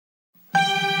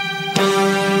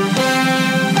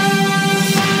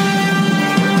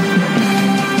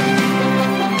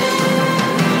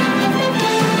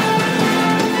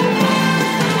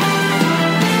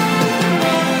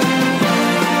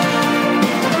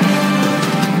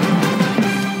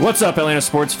What's up, Atlanta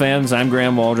sports fans? I'm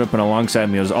Graham Waldrop, and alongside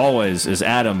me, as always, is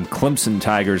Adam Clemson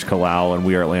Tigers Kalal, and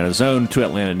we are Atlanta's own two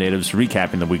Atlanta natives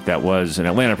recapping the week that was in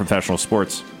Atlanta professional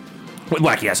sports with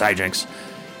wacky-ass hijinks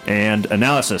and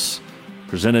analysis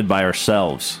presented by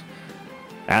ourselves.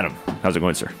 Adam, how's it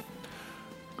going, sir?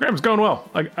 Graham, it's going well.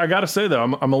 I got to say, though,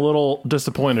 I'm a little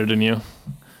disappointed in you.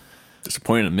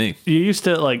 Disappointed in me. You used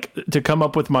to, to come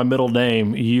up with my middle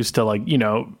name, you used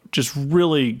to, just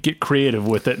really get creative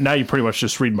with it. Now you pretty much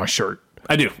just read my shirt.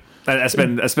 I do. That's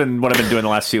been what I've been doing the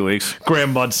last few weeks.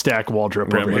 Graham Mudstack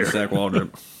Waldrop over here. Graham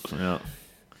Mudstack Waldrop. Yeah.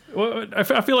 Well,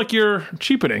 I feel like you're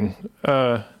cheapening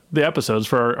the episodes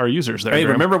for our users there. Hey,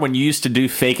 Graham. remember when you used to do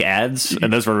fake ads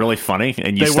and those were really funny?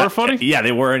 And you were funny? Yeah,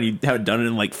 they were, and you haven't done it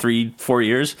in 3-4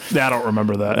 years. I don't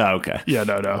remember that. Oh, okay. Yeah,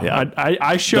 no. Yeah.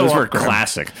 I show those up. Those were Graham.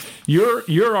 classic.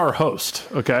 You're our host,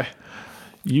 okay?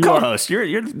 You co-host.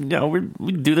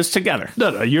 We do this together.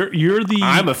 No. You're the.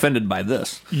 I'm offended by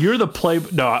this. You're the play.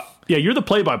 No. Yeah, you're the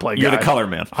play-by-play guy. You're the color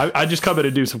man. I just come in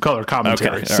and do some color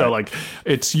commentary. Okay, so, right.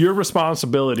 it's your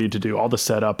responsibility to do all the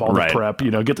setup, all the prep,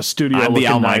 get the studio I'm looking the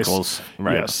Al nice. Michaels.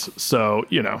 Right. Yes. So,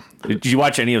 Did you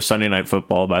watch any of Sunday Night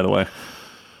Football, by the way,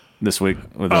 this week?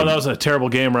 That was a terrible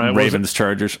game, right? Ravens,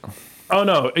 Chargers. Oh,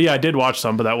 no. Yeah, I did watch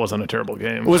some, but that wasn't a terrible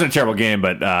game. It wasn't a terrible game,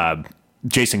 but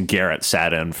Jason Garrett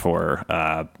sat in for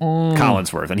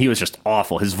Collinsworth, and he was just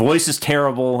awful. His voice is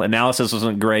terrible. Analysis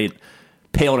wasn't great.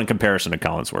 Paled in comparison to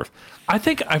Collinsworth. I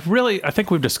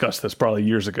think we've discussed this probably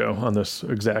years ago on this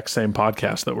exact same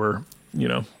podcast that we're,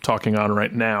 talking on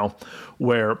right now,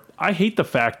 where I hate the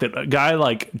fact that a guy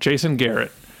like Jason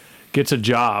Garrett gets a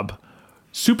job,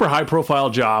 super high profile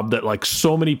job that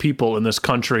so many people in this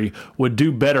country would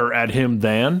do better at him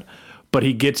than, but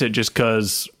he gets it just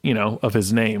because, of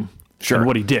his name. Sure. And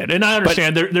what he did. And I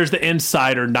understand there's the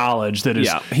insider knowledge that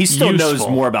is he still useful. knows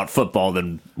more about football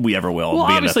than we ever will. Well,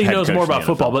 obviously he knows more about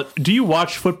football, NFL. but do you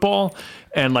watch football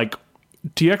and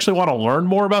do you actually want to learn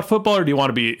more about football, or do you want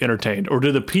to be entertained, or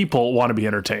do the people want to be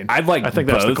entertained? I think both.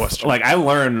 That's the question. I've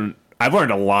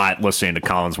learned a lot listening to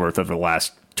Collinsworth over the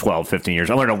last 12, 15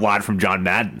 years. I learned a lot from John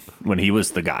Madden when he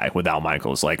was the guy with Al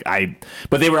Michaels.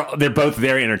 But they're both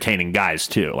very entertaining guys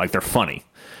too. They're funny.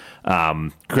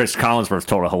 Chris Collinsworth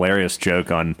told a hilarious joke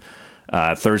on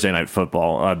Thursday Night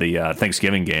Football, the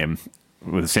Thanksgiving game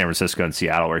with San Francisco and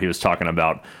Seattle, where he was talking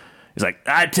about, he's like,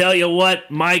 I tell you what,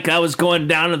 Mike, I was going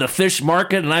down to the fish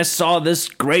market and I saw this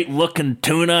great looking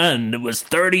tuna and it was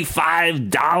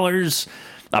 $35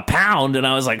 a pound, and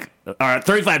I was like, or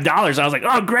 $35. I was like,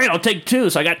 oh great, I'll take two.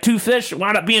 So I got two fish. It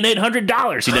wound up being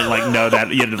 $800. He didn't know that.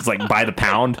 You had to buy the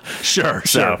pound. Sure.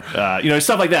 Stuff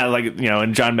like that.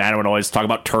 And John Madden would always talk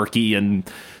about turkey and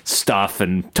stuff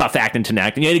and tough acting to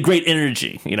acting. He had a great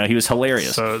energy. He was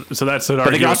hilarious. So that's an argument.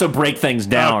 But they can also break things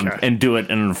down and do it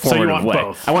in an informative way.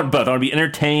 Both. I want both. I want to be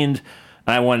entertained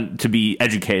and I want to be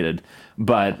educated.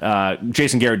 But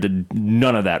Jason Garrett did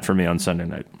none of that for me on Sunday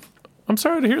night. I'm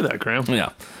sorry to hear that, Graham. Yeah.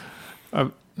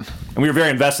 And we were very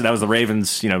invested. That was the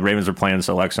Ravens. Ravens were playing,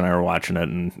 so Alexa and I were watching it,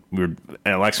 and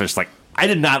Alexa was like,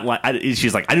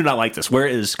 she's like, I do not like this. Where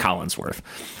is Collinsworth?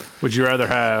 Would you rather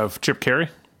have Chip Carey?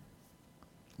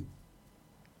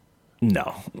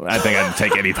 No. I think I'd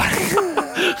take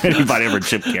anybody over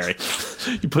Chip Carey.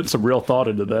 You put some real thought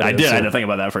into that. I did. I had to think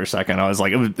about that for a second. I was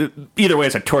like, either way,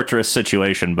 it's a torturous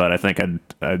situation, but I think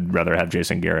I'd rather have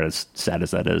Jason Garrett, as sad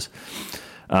as that is.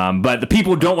 But the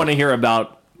people don't want to hear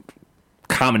about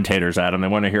commentators, Adam. They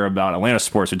want to hear about Atlanta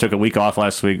sports. We took a week off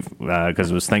last week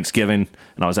because it was Thanksgiving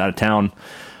and I was out of town.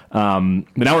 But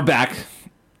now we're back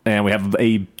and we have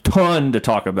a ton to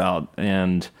talk about,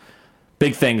 and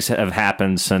big things have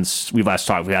happened since we last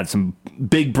talked. We had some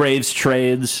big Braves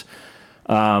trades.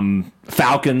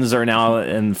 Falcons are now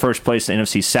in first place in the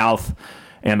NFC South,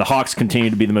 and the Hawks continue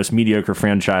to be the most mediocre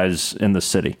franchise in the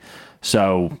city.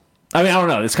 So, I don't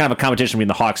know. It's kind of a competition between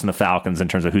the Hawks and the Falcons in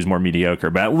terms of who's more mediocre,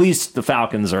 but at least the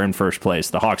Falcons are in first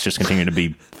place. The Hawks just continue to be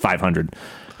 500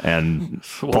 and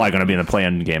probably going to be in the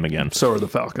play-in game again. So are the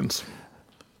Falcons.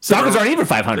 Falcons aren't even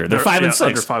 500. They're 5-6.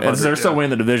 Under 500, they're still winning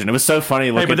the division. It was so funny.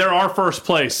 But they're our first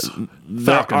place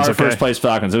Falcons. First place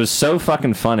Falcons. It was so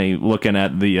fucking funny looking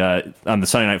at the on the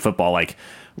Sunday Night Football,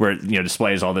 where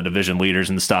displays all the division leaders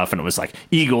and stuff, and it was like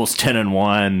Eagles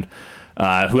 10-1.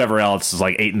 Whoever else is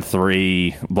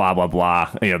 8-3, blah blah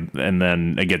blah, and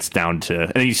then it gets down to,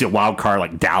 and then you see a wild card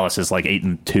like Dallas is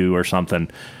 8-2 or something,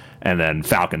 and then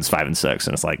Falcons 5-6,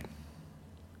 and it's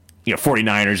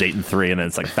 49ers 8-3, and then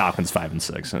it's Falcons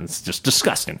 5-6, and it's just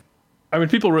disgusting. I mean,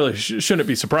 people really shouldn't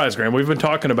be surprised, Graham. We've been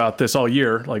talking about this all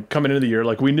year, like coming into the year.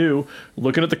 Like we knew,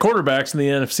 looking at the quarterbacks in the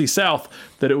NFC South,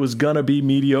 that it was going to be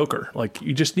mediocre. Like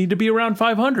you just need to be around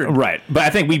 500. Right. But I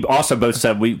think we also both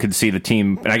said we could see the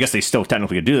team, and I guess they still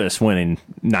technically could do this, winning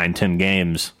 9-10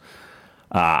 games.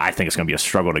 I think it's going to be a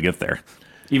struggle to get there.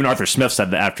 Even Arthur Smith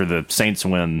said that after the Saints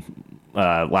win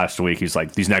last week, he's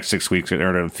like, these next 6 weeks are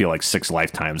going to feel like 6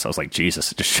 lifetimes. I was like,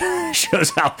 Jesus, it just shows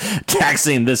how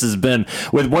taxing this has been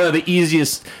with one of the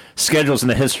easiest schedules in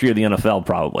the history of the NFL,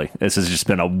 probably. This has just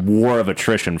been a war of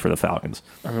attrition for the Falcons.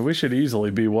 I mean, we should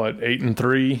easily be,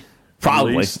 8-3?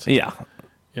 Probably, yeah.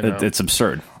 It's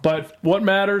absurd. But what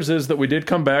matters is that we did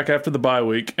come back after the bye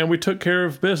week, and we took care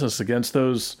of business against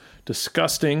those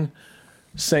disgusting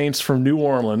Saints from New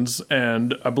Orleans.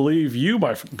 And I believe you,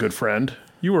 my good friend,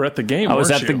 you were at the game. I was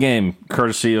at the game,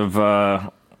 courtesy of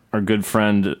our good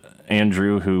friend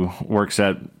Andrew, who works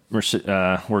at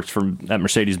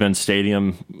Mercedes-Benz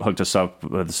Stadium. Hooked us up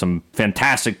with some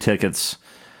fantastic tickets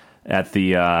at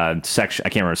the section. I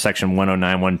can't remember, section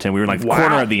 109, 110. We were in the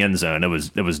corner of the end zone. It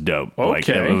was dope.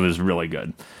 Okay, it was really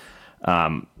good.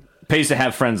 Pays to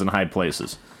have friends in high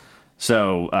places.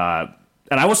 So,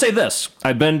 and I will say this: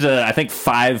 I've been to, I think,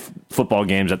 5 football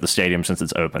games at the stadium since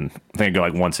it's open. I think I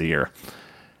go once a year.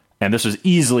 And this was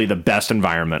easily the best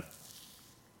environment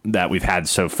that we've had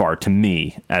so far, to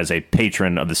me, as a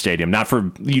patron of the stadium. Not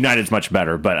for United's much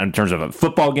better, but in terms of a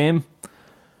football game,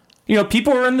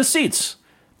 people were in the seats.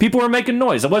 People were making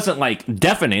noise. It wasn't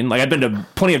deafening. I've been to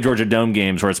plenty of Georgia Dome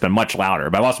games where it's been much louder,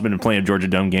 but I've also been to plenty of Georgia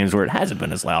Dome games where it hasn't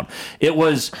been as loud. It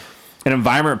was an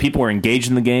environment where people were engaged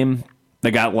in the game. They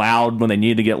got loud when they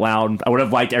needed to get loud. I would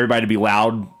have liked everybody to be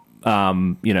loud,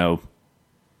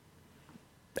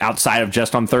 outside of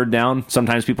just on third down.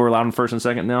 Sometimes people were loud on first and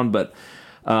second down, but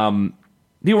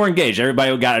people were engaged.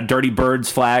 Everybody got a Dirty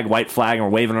Birds flag, white flag, and were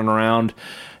waving it around.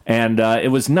 And it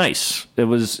was nice. It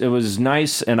was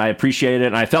nice, and I appreciated it.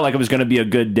 And I felt like it was going to be a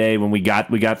good day when we got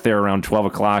there around 12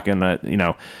 o'clock. And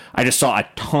I just saw a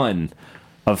ton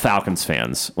of Falcons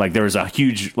fans. There was a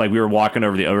huge, we were walking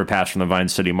over the overpass from the Vine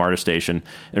City MARTA station.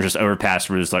 There's this overpass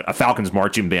where there's a Falcons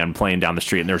marching band playing down the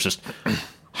street, and there's just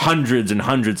hundreds and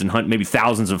hundreds and maybe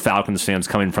thousands of Falcons fans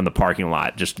coming from the parking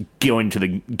lot, just getting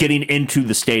into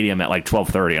the stadium at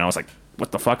 12:30. And I was like,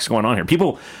 what the fuck's going on here?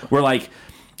 People were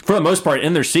for the most part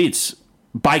in their seats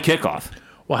by kickoff.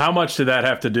 Well, how much did that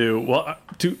have to do? Well,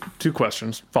 two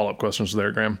questions, follow-up questions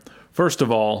there, Graham. First of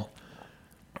all,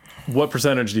 what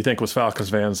percentage do you think was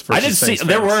Falcons fans versus I did Saints see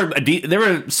fans? there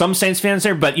were some Saints fans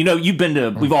there, but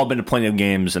we've all been to plenty of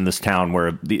games in this town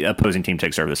where the opposing team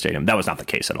takes over the stadium. That was not the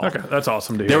case at all. Okay, that's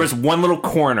awesome to hear. There was one little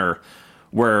corner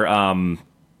where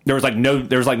there was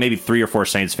maybe 3 or 4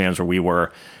 Saints fans where we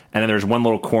were, and then there's one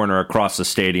little corner across the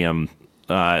stadium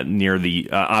near the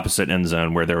opposite end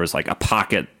zone where there was a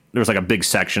pocket. There was a big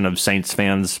section of Saints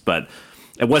fans, but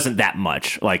it wasn't that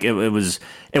much. It was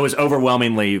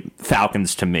overwhelmingly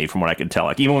Falcons to me, from what I could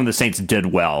tell. Even when the Saints did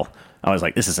well, I was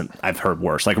like, this isn't. I've heard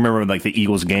worse. I remember the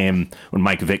Eagles game when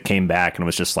Mike Vick came back, and it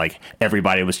was just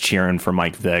everybody was cheering for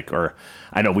Mike Vick. Or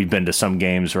I know we've been to some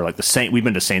games where we've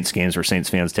been to Saints games where Saints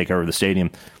fans take over the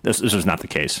stadium. This was not the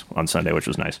case on Sunday, which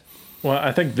was nice. Well,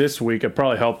 I think this week it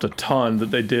probably helped a ton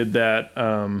that they did that.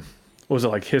 What was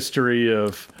it, history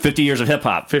of 50 years of hip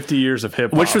hop? 50 years of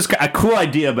hip hop, which was a cool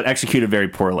idea, but executed very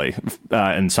poorly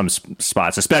in some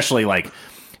spots. Especially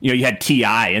you had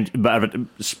T.I. and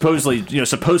supposedly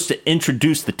supposed to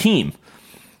introduce the team.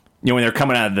 When they're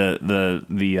coming out of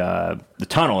the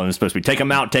tunnel, and it's supposed to be take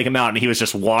them out, and he was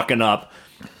just walking up,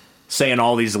 saying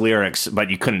all these lyrics, but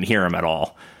you couldn't hear him at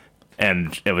all.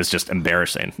 And it was just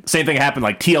embarrassing. Same thing happened.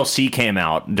 TLC came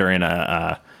out during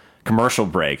a commercial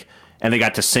break, and they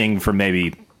got to sing for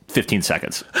maybe 15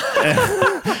 seconds.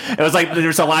 It was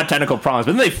there's a lot of technical problems,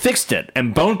 but then they fixed it.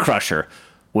 And Bone Crusher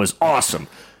was awesome.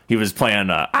 He was playing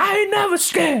I Ain't Never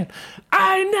Scared.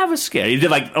 I Ain't Never Scared. He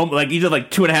did he did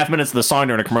 2.5 minutes of the song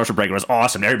during a commercial break. It was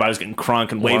awesome. Everybody was getting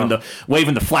crunk and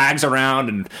waving the flags around,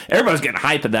 and everybody was getting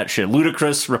hype at that shit.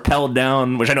 Ludacris rappelled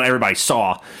down, which I know everybody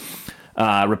saw.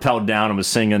 Rappelled down and was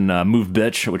singing Move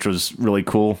Bitch, which was really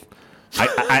cool.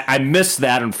 I missed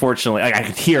that, unfortunately. I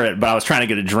could hear it, but I was trying to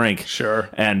get a drink. Sure.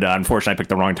 And unfortunately, I picked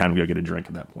the wrong time to go get a drink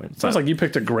at that point. Sounds like you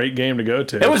picked a great game to go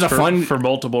to. It was fun for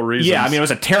multiple reasons. Yeah, it was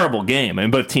a terrible game.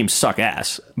 Both teams suck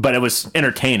ass, but it was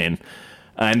entertaining.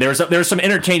 And there's some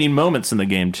entertaining moments in the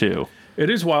game, too. It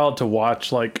is wild to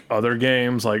watch other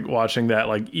games, watching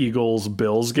that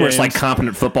Eagles-Bills game. Where it's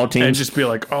competent football teams. And just be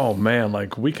oh man,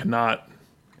 we cannot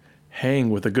hang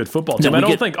with a good football team. I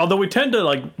don't think, although we tend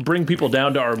to bring people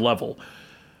down to our level,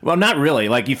 Well, not really.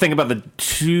 Like, you think about the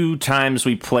 2 times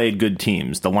we played good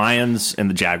teams, the Lions and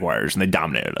the Jaguars, and they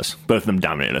dominated us. Both of them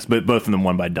dominated us, but both of them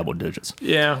won by double digits.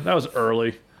 Yeah, that was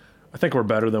early. I think we're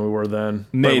better than we were then.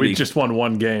 Maybe. But we just won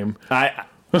 1 game.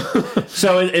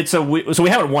 So we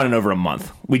haven't won in over a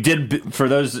month. We did, for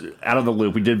those out of the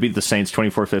loop, we did beat the Saints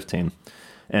 24-15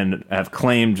 and have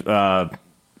claimed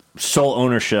sole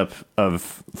ownership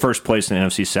of first place in the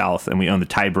NFC South, and we own the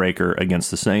tiebreaker against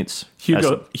the Saints.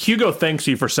 Hugo thanks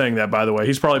you for saying that, by the way.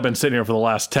 He's probably been sitting here for the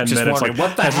last 10 minutes. Like,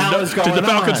 what the hell is going on? Did the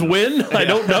Falcons win? I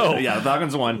don't know. Yeah, the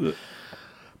Falcons won.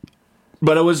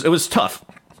 But it was tough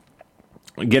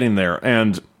getting there,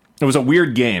 and it was a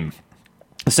weird game.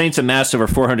 The Saints amassed over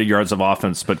 400 yards of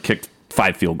offense, but kicked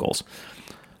 5 field goals.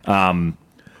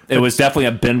 It was definitely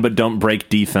a bend but don't break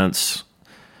defense,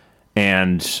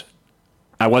 and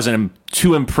I wasn't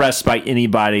too impressed by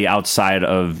anybody outside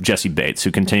of Jesse Bates,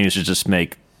 who continues to just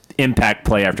make impact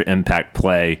play after impact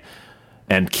play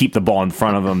and keep the ball in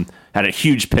front of him. Had a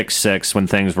huge pick 6 when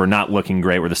things were not looking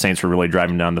great, where the Saints were really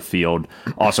driving down the field.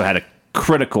 Also had a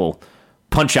critical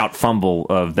punch-out fumble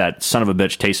of that son of a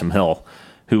bitch Taysom Hill,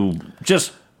 who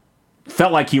just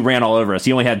felt like he ran all over us.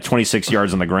 He only had 26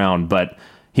 yards on the ground, but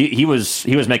he was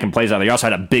making plays out there. He also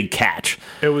had a big catch.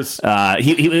 It was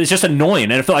he was just annoying,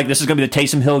 and I felt like this is going to be the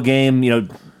Taysom Hill game.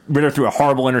 Ritter threw a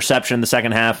horrible interception in the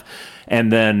second half,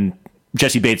 and then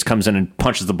Jesse Bates comes in and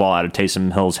punches the ball out of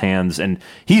Taysom Hill's hands, and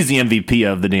he's the MVP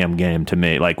of the damn game to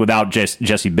me. Like, without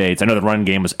Jesse Bates, I know the run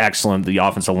game was excellent, the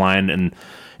offensive line and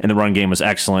the run game was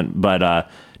excellent, but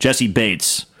Jesse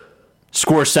Bates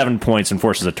scores 7 points and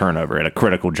forces a turnover at a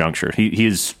critical juncture.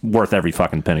 He's worth every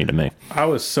fucking penny to me. I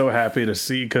was so happy to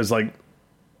see, because like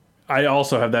I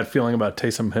also have that feeling about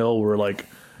Taysom Hill, where like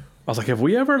I was like, have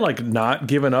we ever like not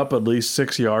given up at least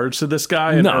 6 yards to this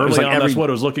guy? And early on, that's what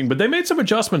it was looking. But they made some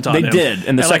adjustments on him. They did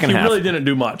in the second half. He really didn't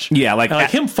do much. Yeah, like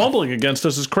him fumbling against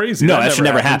us is crazy. No, that should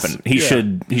never happen. He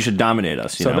should dominate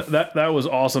us. So that was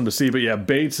awesome to see. But yeah,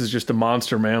 Bates is just a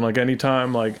monster, man. Like,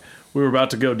 anytime like we were about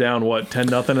to go down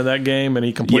 10-0 in that game, and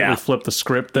he completely flipped the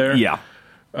script there. Yeah,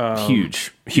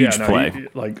 huge play.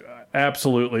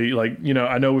 Absolutely. Like,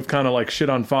 I know we've kind of like shit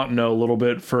on Fontenot a little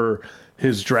bit for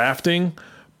his drafting,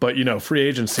 but free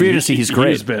agency, he's great.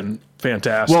 He's been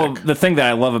fantastic. Well, the thing that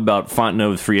I love about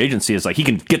Fontenot with free agency is like he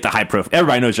can get the high profile.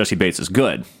 Everybody knows Jesse Bates is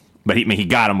good, but he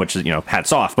got him, which is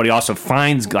hats off. But he also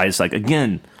finds guys like,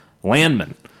 again,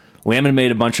 Landman. Landman made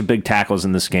a bunch of big tackles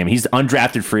in this game. He's the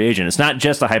undrafted free agent. It's not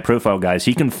just the high-profile guys.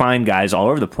 He can find guys all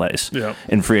over the place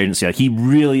in free agency. Like, he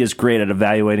really is great at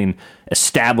evaluating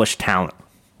established talent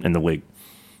in the league.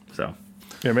 So,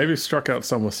 yeah, maybe struck out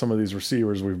with some of these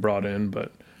receivers we've brought in,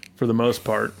 but for the most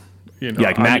part,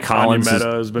 like Matt Collins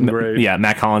has been great. Yeah,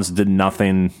 Matt Collins did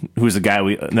nothing. Who's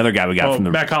another guy we got from the...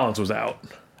 Matt Collins was out.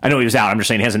 I know he was out. I'm just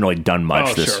saying he hasn't really done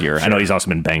much this year. Sure. I know he's also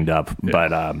been banged up,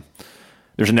 but...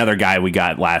 There's another guy we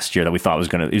got last year that we thought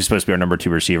he was supposed to be our number 2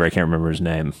 receiver. I can't remember his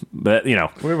name, but we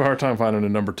have a hard time finding a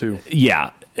number 2. Yeah,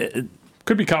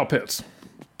 could be Kyle Pitts,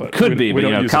 but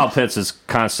Kyle Pitts is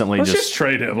constantly Let's just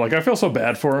trade him. Like, I feel so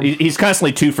bad for him. He's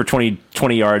constantly 2 for 20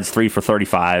 yards, 3 for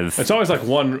 35. It's always like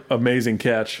one amazing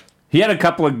catch. He had a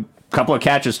couple of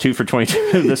catches, 2 for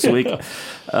 22 this week.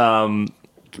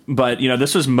 But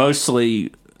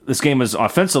this game was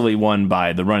offensively won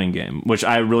by the running game, which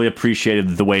I really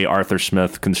appreciated the way Arthur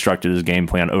Smith constructed his game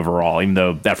plan overall, even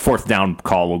though that 4th down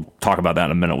call, we'll talk about that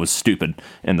in a minute, was stupid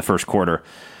in the first quarter.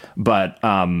 But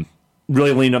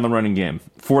really leaned on the running game.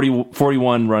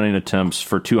 41 running attempts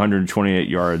for 228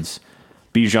 yards.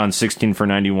 Bijan 16 for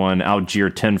 91, Algier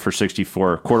 10 for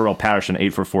 64, Cordarrelle Patterson 8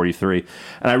 for 43,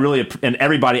 and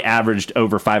everybody averaged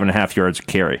over 5.5 yards a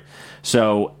carry.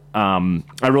 So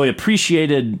I really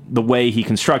appreciated the way he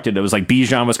constructed it. It was like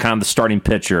Bijan was kind of the starting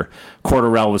pitcher,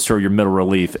 Cordarrelle was sort of your middle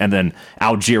relief, and then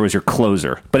Algier was your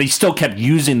closer. But he still kept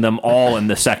using them all in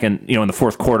the second, in the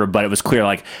fourth quarter. But it was clear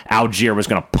like Algier was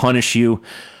going to punish you.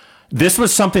 This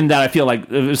was something that I feel like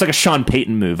it was like a Sean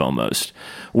Payton move almost,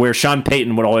 where Sean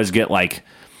Payton would always get like,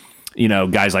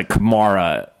 guys like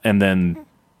Kamara, and then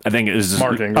I think it was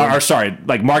Mark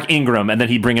Ingram. Mark Ingram, and then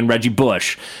he'd bring in Reggie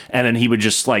Bush, and then he would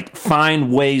just like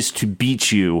find ways to beat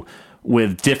you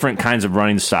with different kinds of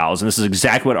running styles. And this is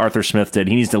exactly what Arthur Smith did.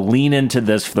 He needs to lean into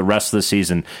this for the rest of the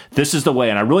season. This is the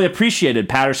way. And I really appreciated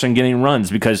Patterson getting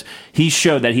runs because he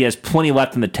showed that he has plenty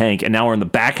left in the tank. And now we're in the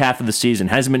back half of the season.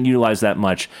 Hasn't been utilized that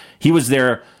much. He was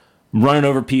there running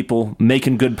over people,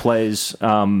 making good plays.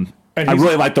 I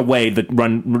really like the way the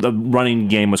running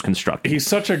game was constructed. He's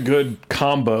such a good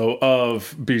combo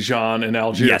of Bijan and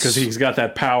Algier because he's got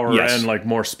that power and like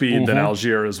more speed than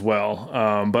Algier as well.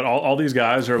 But all these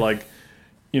guys are like,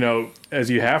 as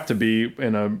you have to be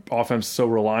in an offense so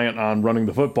reliant on running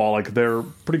the football, like they're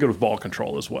pretty good with ball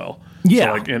control as well. Yeah.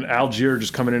 So, like in Algier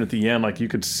just coming in at the end, like you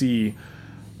could see,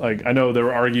 like I know there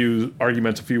were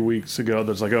arguments a few weeks ago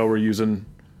that's like, oh, we're using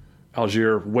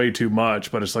Algier way too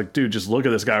much, but it's like, dude, just look at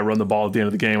this guy run the ball at the end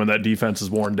of the game when that defense is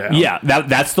worn down. Yeah,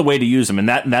 that's the way to use him, and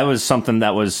that was something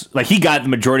that was like he got the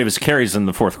majority of his carries in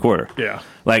the fourth quarter. Yeah,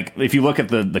 like if you look at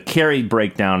the carry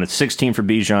breakdown, it's 16 for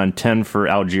Bijan, 10 for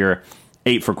Algier,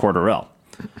 8 for Cordarrelle,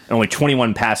 and only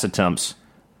 21 pass attempts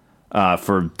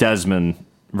for Desmond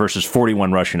versus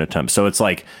 41 rushing attempts. So it's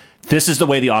like this is the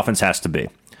way the offense has to be.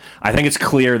 I think it's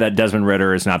clear that Desmond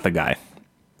Ridder is not the guy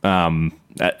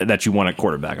that you want at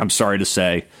quarterback. I'm sorry to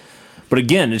say. But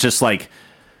again, it's just like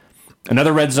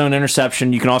another red zone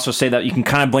interception. You can also say that you can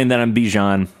kind of blame that on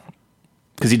Bijan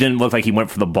because he didn't look like he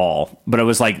went for the ball. But it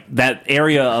was like that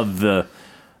area of the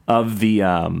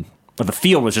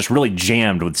field was just really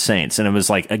jammed with Saints. And it was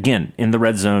like, again, in the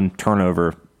red zone,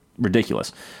 turnover,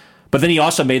 ridiculous. But then he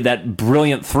also made that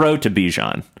brilliant throw to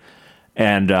Bijan.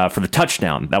 And for the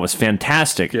touchdown, that was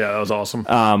fantastic. Yeah, that was awesome.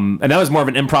 And that was more of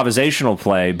an improvisational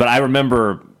play. But I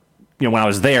remember, when I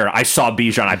was there, I saw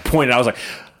Bijan. I pointed. I was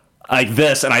like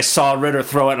this, and I saw Ridder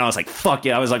throw it, and I was like, "Fuck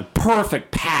yeah!" I was like,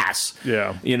 "Perfect pass."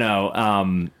 Yeah.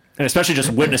 And especially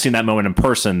just witnessing that moment in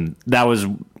person, that was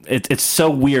it's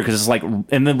so weird because it's like,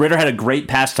 and then Ridder had a great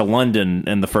pass to London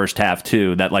in the first half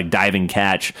too. That like diving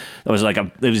catch that was like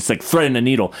it was like threading a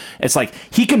needle. It's like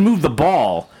he can move the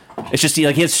ball. It's just he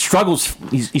has struggles.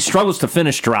 He struggles to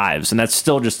finish drives, and that's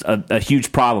still just a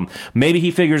huge problem. Maybe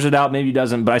he figures it out, maybe he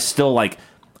doesn't. But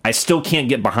I still can't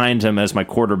get behind him as my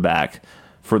quarterback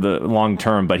for the long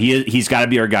term. But he's got to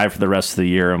be our guy for the rest of the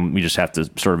year, and we just have to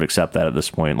sort of accept that at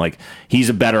this point. Like he's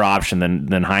a better option than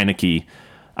Heineke,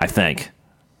 I think.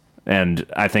 And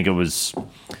I think it was.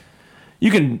 You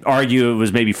can argue it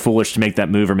was maybe foolish to make that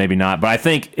move, or maybe not. But I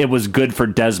think it was good for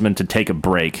Desmond to take a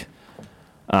break.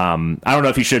 I don't know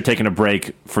if he should have taken a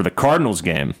break for the Cardinals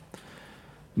game,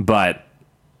 but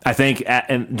I think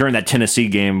during that Tennessee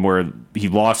game where he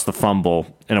lost the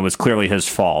fumble and it was clearly his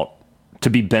fault, to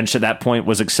be benched at that point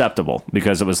was acceptable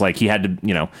because it was like he had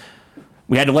to,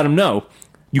 we had to let him know,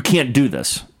 you can't do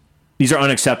this. These are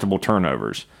unacceptable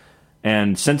turnovers.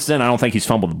 And since then, I don't think he's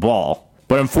fumbled the ball.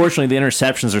 But unfortunately, the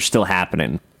interceptions are still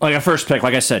happening. Like a first pick,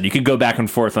 like I said, you could go back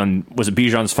and forth on, was it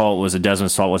Bijan's fault? Was it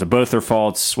Desmond's fault? Was it both their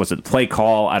faults? Was it play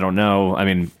call? I don't know. I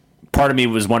mean, part of me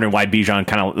was wondering why Bijan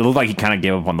it looked like he kind of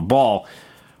gave up on the ball.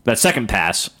 That second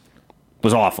pass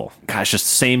was awful. Gosh, just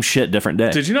same shit, different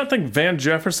day. Did you not think Van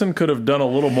Jefferson could have done a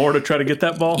little more to try to get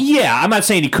that ball? Yeah, I'm not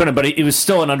saying he couldn't, but it was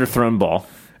still an underthrown ball.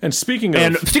 And speaking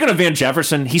of Van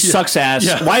Jefferson, he sucks ass.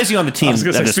 Yeah. Why is he on the team at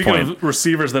this point? Of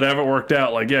receivers that haven't worked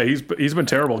out, he's been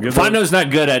terrible. Fondo's not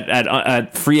good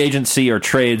at free agency or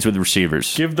trades with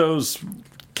receivers. Give those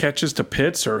catches to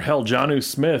Pitts or hell, Jonnu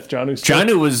Smith.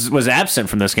 Jonnu was absent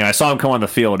from this game. I saw him come on the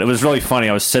field. It was really funny.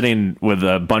 I was sitting with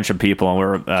a bunch of people,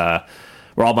 and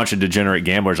we're all a bunch of degenerate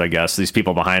gamblers, I guess. These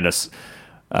people behind us,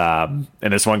 and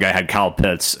this one guy had Kyle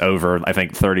Pitts over, I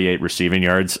think, 38 receiving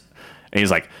yards, and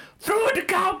he's like, "Throw it to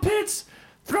Kyle Pitts.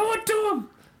 Throw it to him.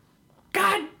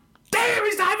 God damn,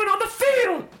 he's not even on the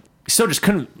field." Still just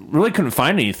couldn't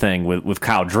find anything with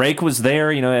Kyle. Drake was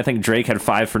there. I think Drake had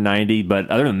 5 for 90. But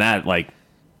other than that,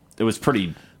 it was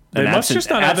pretty an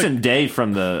absent day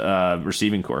from the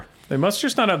receiving corps. They must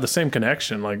just not have the same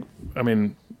connection.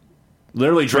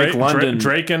 Literally Drake London.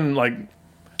 Drake and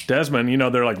Desmond,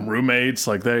 they're like roommates.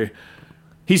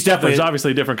 He's definitely, there's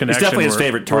obviously a different connection. He's definitely his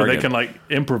favorite target. Where they can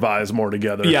improvise more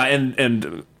together. Yeah,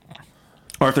 and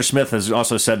Arthur Smith has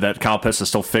also said that Kyle Pitts is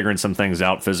still figuring some things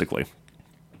out physically.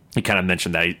 He kind of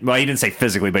mentioned that. He didn't say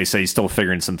physically, but he said he's still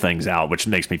figuring some things out, which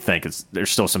makes me think there's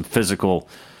still some physical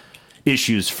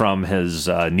issues from his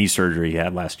knee surgery he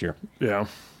had last year. Yeah.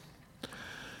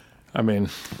 I mean,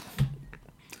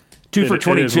 2 for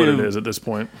 22. It is what it is at this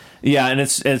point. Yeah, and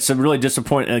it's a really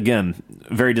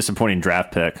very disappointing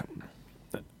draft pick.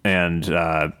 And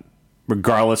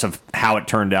regardless of how it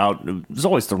turned out, it was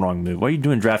always the wrong move. Why are you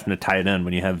doing drafting a tight end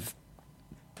when you have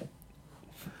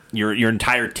your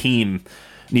entire team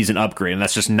needs an upgrade, and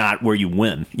that's just not where you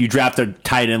win. You draft a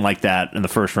tight end like that in the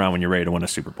first round when you're ready to win a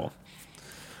Super Bowl.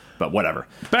 But whatever.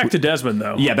 Back to Desmond,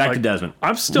 though. Yeah, back to Desmond.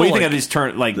 I'm still. What do you think of these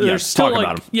talk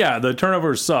about him? Yeah, the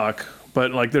turnovers suck,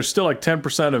 but there's still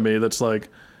 10% of me that's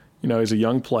he's a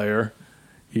young player.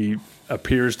 He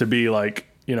appears to be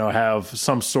have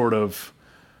some sort of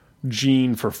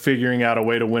gene for figuring out a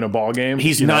way to win a ball game.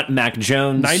 He's not Mac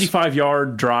Jones.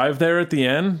 95-yard drive there at the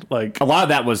end. A lot of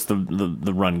that was the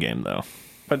run game, though.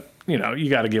 But you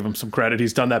got to give him some credit.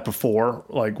 He's done that before.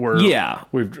 Like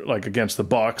we've like against the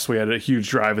Bucks, we had a huge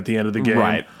drive at the end of the game.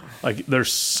 Right. Like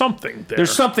there's something there.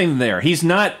 There's something there. He's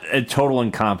not a total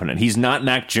incompetent. He's not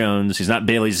Mac Jones. He's not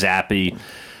Bailey Zappi.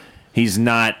 He's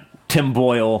not Tim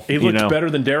Boyle. He looked better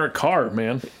than Derek Carr,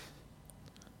 man.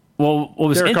 Well,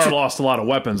 Derek Carr lost a lot of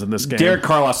weapons in this game. Derek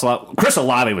Carr lost a lot. Chris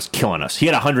Olave was killing us. He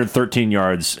had 113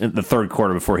 yards in the third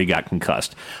quarter before he got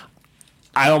concussed.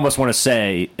 I almost want to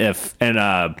say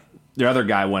the other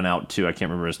guy went out too. I can't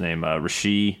remember his name.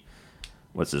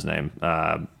 What's his name?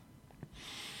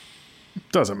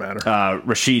 Doesn't matter.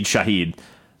 Rashid Shaheed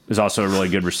is also a really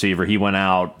good receiver. He went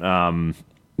out.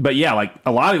 But yeah, like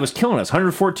Olave was killing us.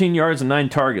 114 yards and 9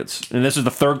 targets. And this is the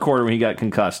third quarter when he got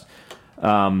concussed.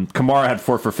 Kamara had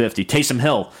 4 for 50. Taysom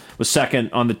Hill was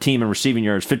second on the team in receiving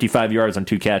yards, 55 yards on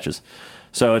 2 catches.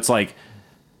 So it's like,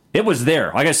 it was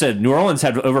there. Like I said, New Orleans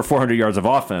had over 400 yards of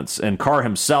offense, and Carr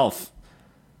himself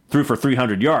threw for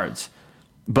 300 yards.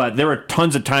 But there were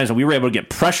tons of times when we were able to get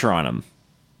pressure on him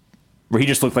where he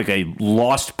just looked like a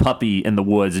lost puppy in the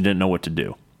woods and didn't know what to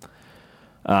do.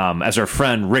 As our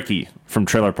friend Ricky from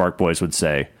Trailer Park Boys would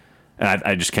say, and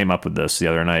I just came up with this the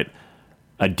other night,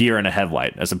 a deer in a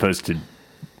headlight, as opposed to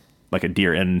like a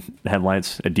deer in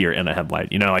headlights, a deer in a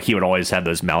headlight. Like he would always have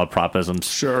those malapropisms.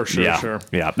 Sure.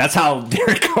 Yeah, that's how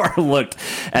Derek Carr looked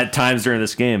at times during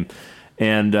this game.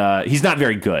 And he's not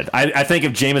very good. I think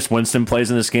if Jameis Winston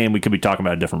plays in this game, we could be talking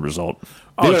about a different result.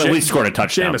 They would at least scored a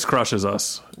touchdown. Jameis crushes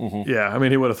us. Mm-hmm. Yeah, I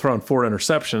mean, he would have thrown 4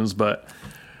 interceptions, but...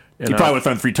 He probably would have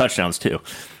thrown 3 touchdowns, too.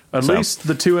 At least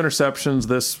the 2 interceptions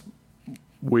this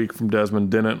week from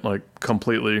Desmond didn't, like,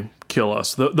 completely kill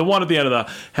us. The one at the end of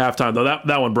the halftime, though,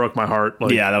 that one broke my heart.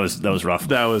 Like, yeah, that was rough.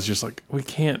 That was just like, we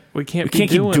can't keep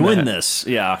doing this.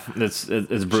 Yeah, it's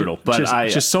brutal. But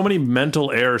just so many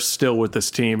mental errors still with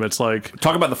this team. It's like...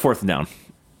 Talk about the 4th down.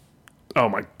 Oh,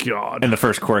 my God. In the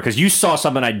first quarter, because you saw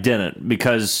something I didn't,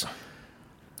 because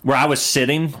where I was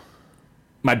sitting,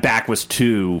 my back was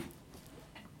to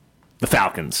the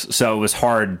Falcons, so it was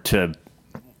hard to,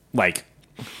 like,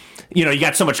 you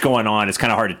got so much going on, it's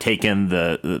kind of hard to take in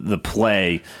the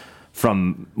play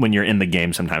from when you're in the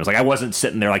game sometimes. Like, I wasn't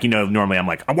sitting there, like, normally I'm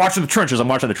like, I'm watching the trenches. I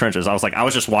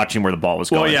was just watching where the ball was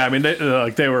going. Well, yeah, I mean,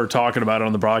 they were talking about it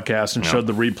on the broadcast and showed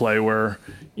the replay where,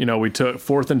 we took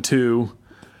 4th and 2,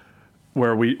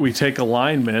 where we take a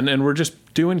lineman, and we're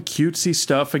just doing cutesy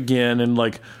stuff again, and,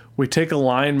 like, we take a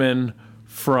lineman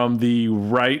from the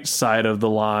right side of the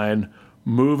line,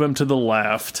 move him to the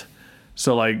left.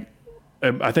 So, like,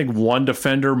 I think one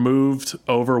defender moved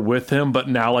over with him, but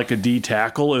now, like, a D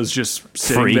tackle is just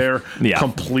sitting there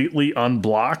completely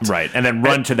unblocked. Right, and then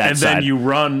run to that side. And then you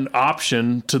run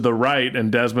option to the right,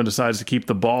 and Desmond decides to keep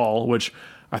the ball, which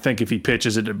I think if he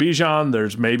pitches it to Bijan,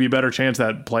 there's maybe a better chance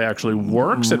that play actually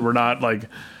works, and we're not, like,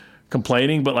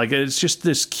 complaining. But, like, it's just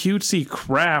this cutesy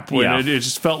crap when it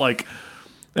just felt like...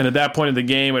 And at that point in the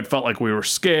game, it felt like we were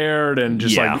scared and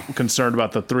just like concerned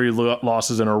about the 3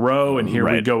 losses in a row. And here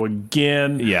we go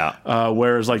again. Yeah.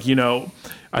 Whereas, like,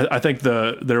 I think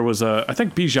I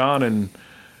think Bijan and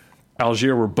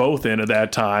Algier were both in at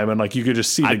that time, and like you could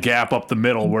just see the gap up the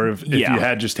middle where if you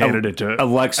had just handed it to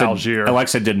Algier.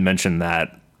 Alexa did mention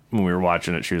that when we were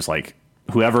watching it. She was like,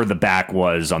 whoever the back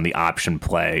was on the option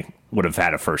play would have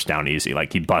had a first down easy.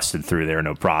 Like, he busted through there,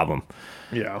 no problem.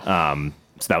 Yeah.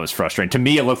 So that was frustrating. To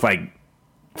me, it looked like,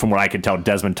 from what I could tell,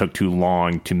 Desmond took too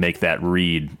long to make that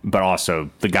read, but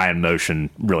also the guy in motion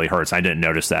really hurts. I didn't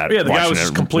notice that. Yeah, the guy was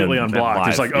just completely unblocked.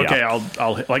 It's like, okay,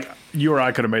 I'll like, you or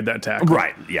I could have made that tackle.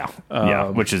 Right,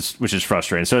 which is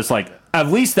frustrating. So it's like, at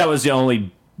least that was the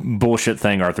only bullshit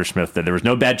thing Arthur Smith did. There was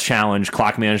no bad challenge.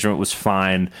 Clock management was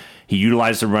fine. He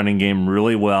utilized the running game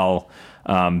really well.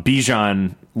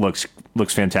 Bijan looks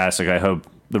fantastic. I hope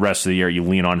the rest of the year you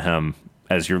lean on him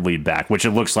as your lead back, which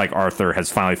it looks like Arthur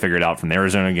has finally figured out from the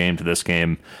Arizona game to this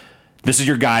game. This is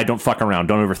your guy. Don't fuck around.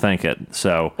 Don't overthink it.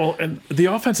 So, well, and the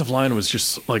offensive line was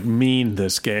just like mean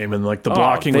this game, and like the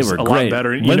blocking was a lot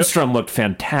better. Lindstrom looked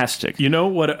fantastic. You know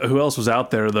what? Who else was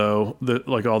out there though?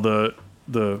 Like all the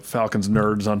Falcons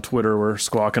nerds on Twitter were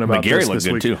squawking about McGarry this looked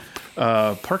week. Good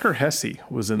too. Parker Hesse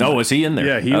was in. Oh, was he in there?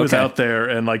 Yeah, he was out there,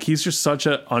 and like he's just such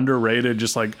a underrated,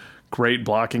 just like great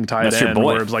blocking tight end. Your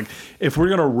boy. Where it's like, if we're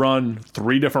gonna run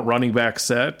 3 different running back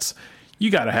sets, you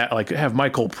got to have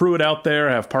Michael Pruitt out there,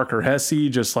 have Parker Hesse,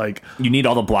 just like, you need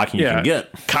all the blocking you can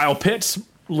get. Kyle Pitts,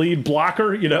 lead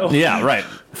blocker, Yeah, right.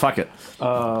 Fuck it.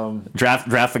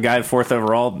 Draft the guy 4th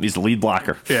overall. He's the lead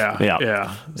blocker.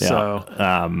 Yeah.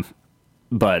 So,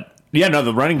 but yeah, no,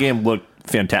 the running game looked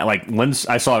fantastic. Like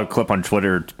I saw a clip on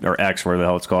Twitter or X, where the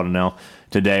hell it's called now,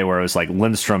 today, where it was like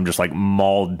Lindstrom just like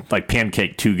mauled, like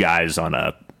pancaked 2 guys on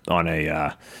a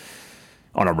a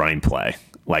running play,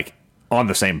 like on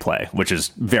the same play, which is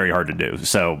very hard to do.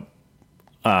 So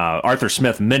Arthur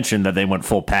Smith mentioned that they went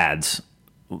full pads,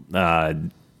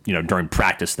 during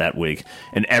practice that week,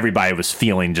 and everybody was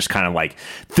feeling just kind of like,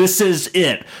 this is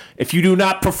it. If you do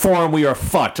not perform, we are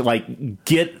fucked. Like,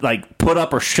 put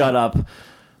up or shut up.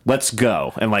 Let's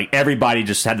go. And like everybody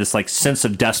just had this like sense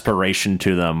of desperation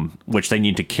to them, which they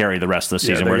need to carry the rest of the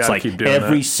season, where it's like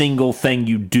every single thing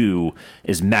you do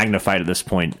is magnified at this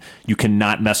point. You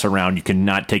cannot mess around. You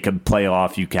cannot take a play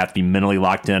off. You have to be mentally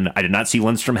locked in. I did not see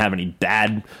Lindstrom have any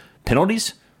bad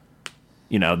penalties.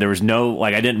 There was no,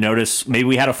 I didn't notice, maybe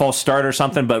we had a false start or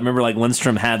something, but remember,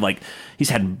 Lindstrom had, he's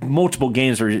had multiple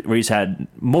games where he's had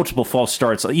multiple false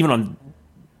starts, even on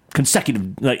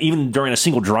consecutive, even during a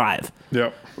single drive.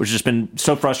 Yeah. Which has just been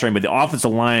so frustrating. But the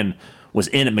offensive line was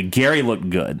in it. McGarry looked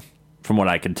good, from what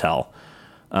I could tell,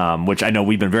 which I know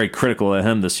we've been very critical of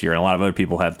him this year, and a lot of other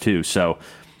people have too. So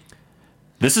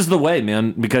this is the way,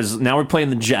 man, because now we're playing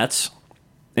the Jets,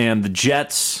 and the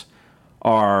Jets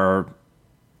are,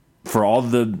 for all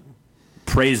the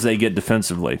praise they get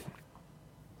defensively,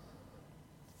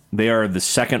 they are the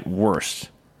second worst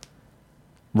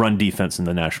run defense in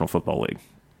the National Football League.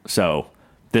 So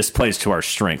this plays to our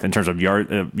strength in terms of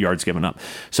yards given up.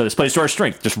 So this plays to our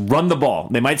strength. Just run the ball.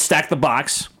 They might stack the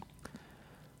box,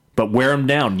 but wear them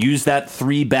down. Use that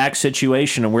 3-back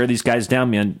situation and wear these guys down,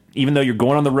 man. Even though you're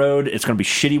going on the road, it's going to be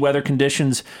shitty weather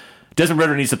conditions. Desmond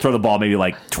Ridder needs to throw the ball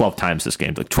maybe 12 times this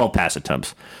game, 12 pass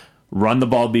attempts. Run the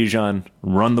ball, Bijan.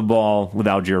 Run the ball with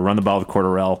Algier. Run the ball with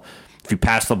Cordarrelle. If you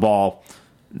pass the ball,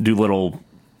 do little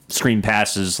screen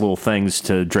passes, little things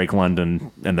to Drake London,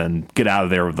 and then get out of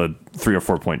there with a 3 or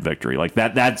 4 point victory.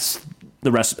 That's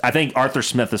the rest. I think Arthur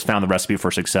Smith has found the recipe for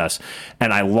success,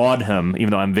 and I laud him,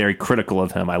 even though I'm very critical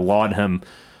of him. I laud him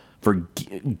for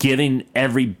giving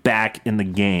every back in the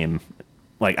game.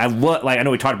 I know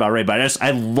we talked about it, Ray, but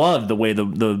I love the way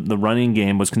the running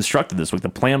game was constructed this week. The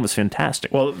plan was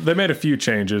fantastic. Well, they made a few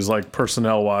changes,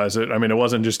 personnel wise. It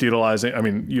wasn't just utilizing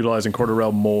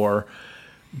Cordarrelle more.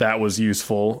 That was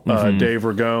useful. Mm-hmm. Dave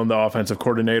Ragone, the offensive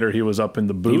coordinator, he was up in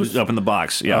the booth. He was up in the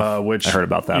box, yeah. Which, I heard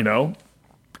about that.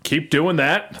 Keep doing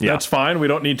that. Yeah. That's fine. We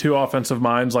don't need two offensive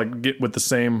minds get with the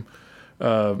same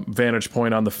vantage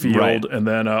point on the field. Right. And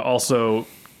then also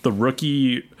the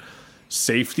rookie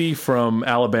safety from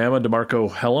Alabama,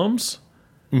 DeMarco Helms.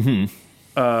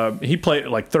 Mm-hmm. He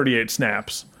played 38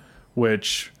 snaps,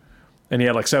 and he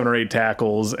had 7 or 8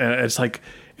 tackles. And it's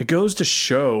it goes to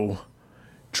show,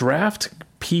 draft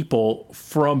people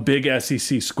from big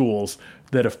SEC schools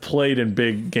that have played in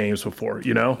big games before,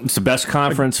 It's the best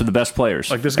conference with the best players.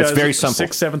 This guy's very a simple.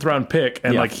 6th, 7th round pick,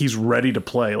 and he's ready to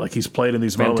play. He's played in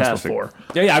these moments before.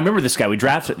 Yeah, I remember this guy. We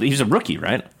drafted. He's a rookie,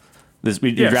 right?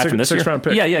 We drafted him this year? 6th round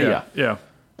pick. Yeah. And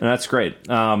that's great.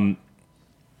 One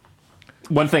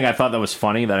thing I thought that was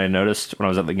funny that I noticed when I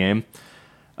was at the game,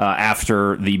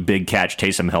 after the big catch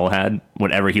Taysom Hill had,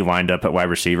 whenever he lined up at wide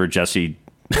receiver, AJ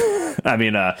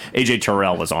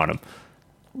Terrell was on him.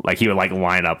 He would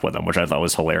line up with him, which I thought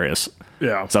was hilarious.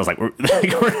 Yeah. So I was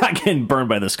we're not getting burned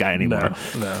by this guy anymore.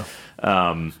 No.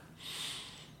 I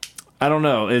don't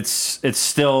know. It's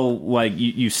still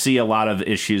you see a lot of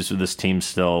issues with this team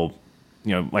still.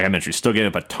 Like I mentioned, still getting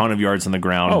up a ton of yards on the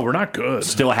ground. Oh, we're not good.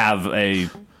 Still have a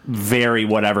very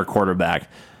whatever quarterback.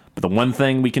 But the one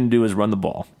thing we can do is run the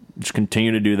ball. Just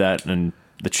continue to do that, and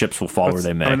the chips will fall where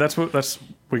they may.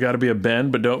 We got to be a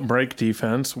bend but don't break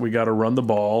defense. We got to run the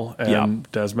ball, and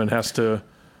Desmond has to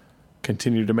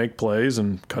continue to make plays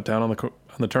and cut down on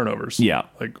the turnovers. Yeah,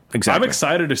 exactly. I'm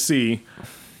excited to see.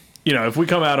 If we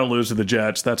come out and lose to the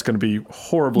Jets, that's going to be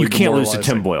horribly. You can't lose to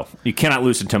Tim Boyle. You cannot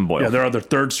lose to Tim Boyle. Yeah, they're their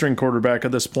 3rd string quarterback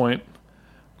at this point.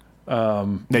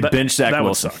 They bench Zach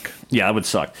Wilson. Would suck. Yeah, that would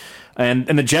suck. And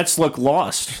the Jets look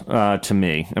lost to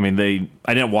me. I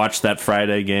didn't watch that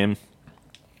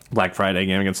Black Friday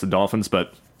game against the Dolphins,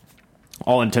 but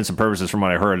all intents and purposes, from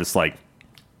what I heard, it's the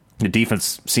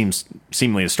defense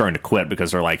seemingly is starting to quit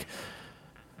because they're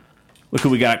look who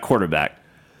we got at quarterback.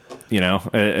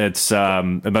 It's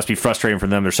it must be frustrating for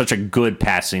them. They're such a good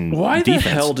passing Why defense. the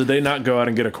hell did they not go out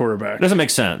and get a quarterback? It doesn't make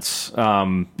sense.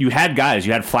 You had guys.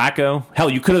 You had Flacco. Hell,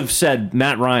 you could have said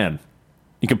Matt Ryan.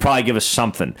 You could probably give us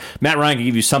something. Matt Ryan could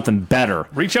give you something better.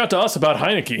 Reach out to us about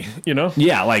Heineke,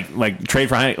 Yeah, trade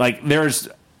for Heineke. There's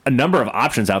a number of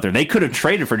options out there. They could have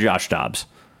traded for Josh Dobbs.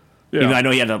 Yeah. Even though I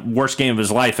know he had the worst game of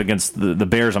his life against the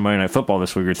Bears on Monday Night Football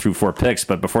this week. He threw 4 picks,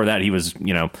 but before that he was,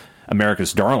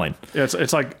 America's darling. Yeah,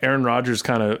 it's like Aaron Rodgers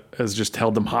kind of has just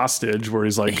held them hostage, where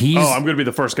he's like, I'm going to be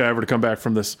the first guy ever to come back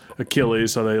from this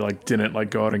Achilles, so they like didn't like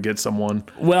go out and get someone.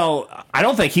 Well, I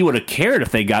don't think he would have cared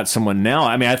if they got someone now.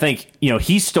 I mean, I think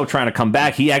he's still trying to come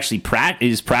back. He actually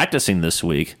is practicing this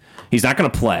week. He's not going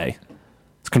to play.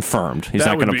 It's confirmed. He's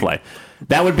not going to play.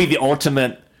 That would be the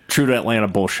ultimate true to Atlanta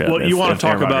bullshit. Well, you want to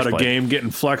talk about a game getting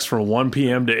flexed from 1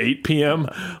 p.m. to 8 p.m.?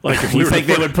 Like, if you think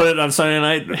they would put it on Sunday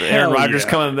night? Aaron Rodgers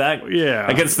coming back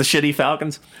against the shitty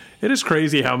Falcons? It is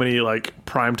crazy how many like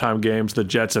primetime games the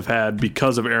Jets have had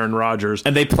because of Aaron Rodgers.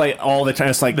 And they play all the time.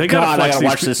 It's like, God, I got to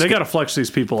watch this. They got to flex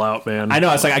these people out, man. I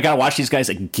know. It's like, I got to watch these guys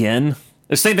again.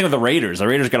 The same thing with the Raiders. The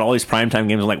Raiders got all these primetime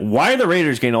games. I'm like, why are the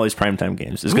Raiders getting all these primetime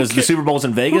games? Is because the Super Bowl's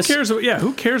in Vegas?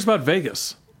 Who cares about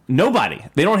Vegas? Nobody.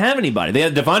 They don't have anybody. They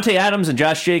have Devontae Adams and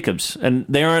Josh Jacobs, and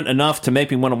they aren't enough to make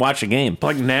me want to watch a game.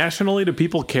 Like, nationally, do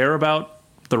people care about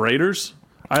the Raiders?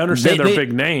 I understand they're a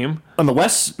big name. On the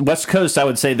West Coast, I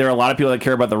would say there are a lot of people that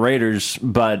care about the Raiders,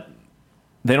 but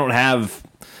they don't have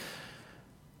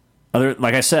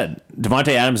like I said,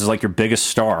 Devontae Adams is like your biggest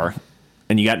star,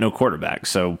 and you got no quarterback.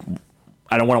 So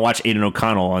I don't want to watch Aiden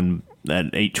O'Connell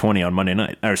at 8:20 on Monday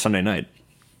night or Sunday night.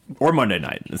 Or Monday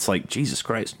night. It's like, Jesus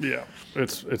Christ. Yeah,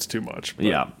 it's too much.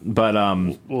 But,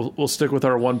 but we'll stick with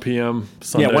our 1 p.m.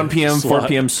 Sunday 1 p.m., slot. 4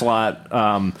 p.m. slot.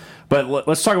 But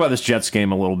let's talk about this Jets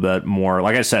game a little bit more.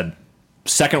 Like I said,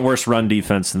 second worst run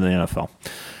defense in the NFL.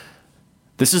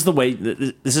 This is the way.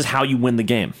 This is how you win the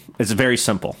game. It's very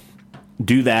simple.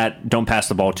 Do that. Don't pass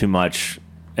the ball too much.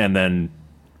 And then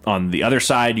on the other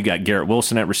side, you got Garrett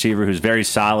Wilson at receiver, who's very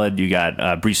solid. You got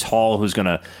Breece Hall, who's going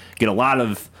to get a lot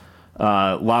of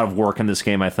work in this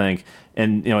game, I think.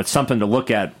 And, it's something to look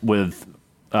at with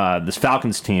this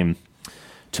Falcons team,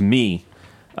 to me,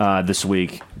 this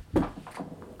week.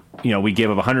 We gave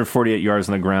up 148 yards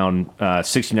on the ground.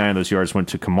 69 of those yards went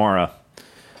to Kamara,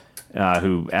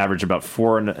 who averaged about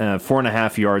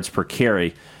 4.5 yards per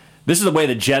carry. This is the way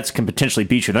the Jets can potentially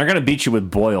beat you. They're going to beat you with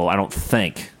Boyle, I don't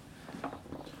think.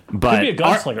 But could be a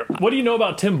gunslinger. What do you know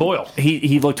about Tim Boyle?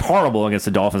 He looked horrible against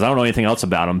the Dolphins. I don't know anything else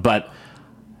about him, but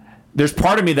there's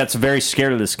part of me that's very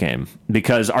scared of this game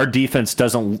because our defense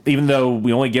doesn't, even though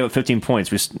we only gave up 15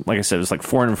 points, like I said, it was like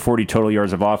 440 total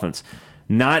yards of offense.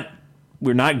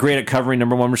 We're not great at covering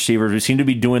number one receivers. We seem to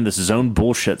be doing this zone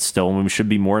bullshit still when we should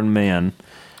be more in man.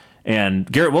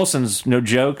 And Garrett Wilson's no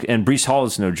joke, and Breece Hall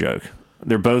is no joke.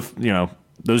 They're both,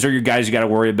 those are your guys you got to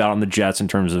worry about on the Jets in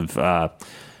terms of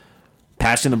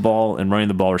passing the ball and running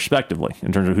the ball respectively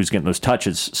in terms of who's getting those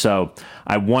touches. So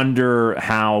I wonder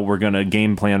how we're going to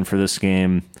game plan for this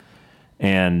game.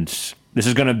 And this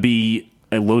is going to be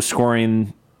a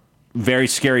low-scoring, very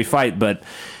scary fight, but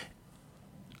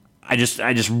I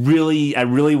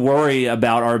really worry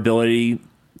about our ability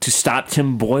to stop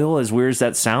Tim Boyle, as weird as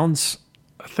that sounds.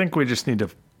 I think we just need to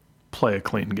play a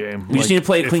clean game. We just need to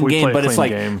play a clean game, but it's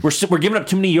like we're giving up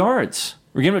too many yards.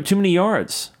 We're giving up too many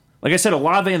yards. Like I said,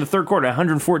 Olave in the third quarter,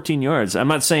 114 yards. I'm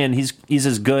not saying he's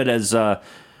as good as I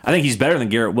think he's better than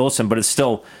Garrett Wilson, but it's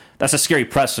still that's a scary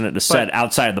precedent to set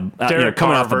outside of the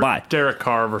coming off the bye. Derek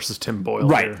Carr versus Tim Boyle.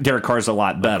 Right, here. Derek Carr's a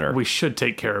lot better. We should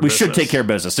take care of.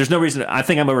 business. There's no reason. I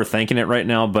think I'm overthinking it right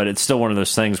now, but it's still one of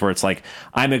those things where it's like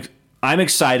I'm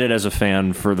excited as a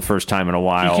fan for the first time in a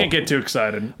while. You can't get too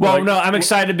excited. Well, no, I'm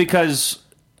excited because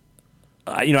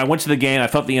I went to the game. I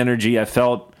felt the energy. I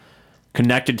felt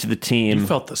connected to the team. You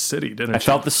felt the city, didn't you? I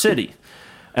felt the city.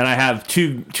 And I have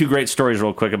two great stories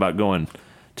real quick about going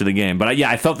to the game. But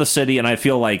I felt the city, and I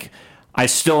feel like I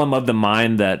still am of the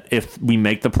mind that if we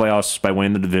make the playoffs by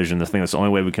winning the division, I think that's the only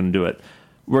way we can do it,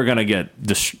 we're going to get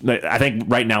I think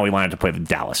right now we line up to play with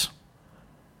Dallas.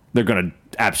 They're going to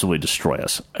absolutely destroy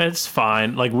us. It's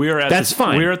fine. Like we're at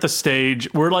the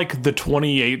stage. We're like the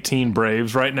 2018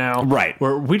 Braves right now. Right.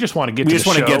 Where we just want to get. We just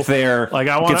want to get there. Like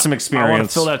I want get some experience. I want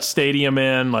to fill that stadium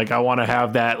in. Like I want to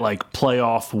have that like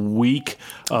playoff week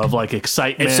of like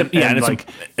excitement. It's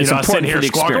sitting here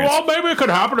squawking. Well, maybe it could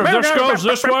happen if this goes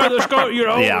this way. This goes.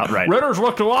 Yeah, right. Ritter's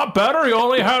looked a lot better. He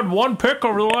only had one pick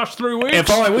over the last 3 weeks. If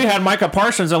only we had Micah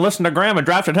Parsons and listened to Graham and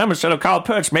drafted him instead of Kyle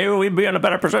Pitts, maybe we'd be in a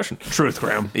better position. Truth,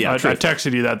 Graham. Yeah, I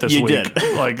texted you that this week. You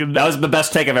did. Like that was the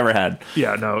best take I've ever had.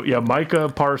 Yeah, no, yeah. Micah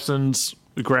Parsons,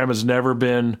 Graham has never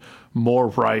been more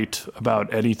right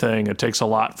about anything. It takes a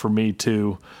lot for me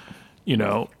to,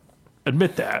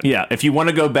 admit that. Yeah, if you want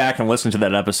to go back and listen to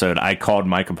that episode, I called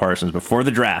Micah Parsons before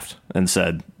the draft and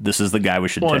said, "This is the guy we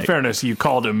should take." Well, in fairness, you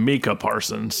called him Micah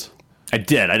Parsons. I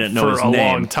did. I didn't know his name,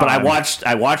 long time. but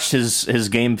I watched his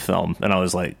game film, and I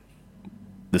was like,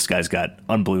 "This guy's got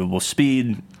unbelievable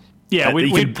speed." Yeah,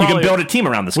 you can build a team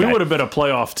around this guy. We would have been a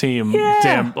playoff team,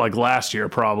 like last year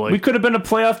probably. We could have been a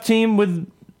playoff team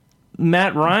with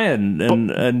Matt Ryan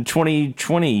in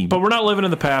 2020. But we're not living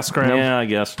in the past, Graham. Yeah, I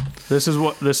guess. This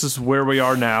is where we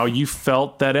are now. You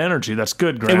felt that energy. That's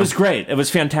good, Graham. It was great. It was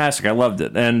fantastic. I loved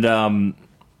it.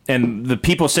 And the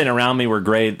people sitting around me were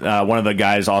great. One of the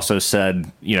guys also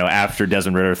said, after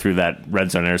Desmond Ridder threw that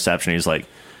red zone interception, he's like,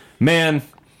 man,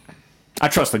 I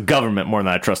trust the government more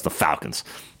than I trust the Falcons.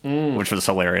 Which was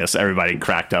hilarious. Everybody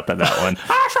cracked up at that one.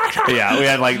 Yeah, we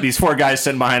had like these 4 guys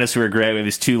sitting behind us who were great. We had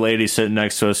these 2 ladies sitting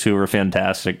next to us who were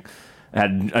fantastic.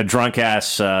 Had a drunk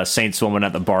ass Saints woman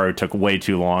at the bar who took way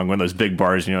too long. One of those big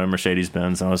bars, Mercedes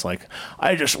Benz. And I was like,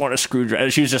 I just want a screwdriver.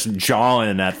 She was just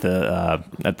jawing at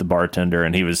the bartender,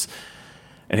 and he was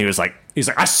like,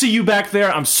 I see you back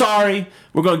there. I'm sorry.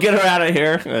 We're gonna get her out of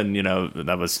here. And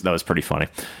that was pretty funny.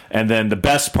 And then the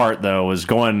best part though was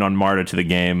going on MARTA to the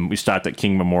game. We stopped at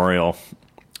King Memorial,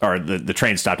 or the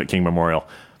train stopped at King Memorial,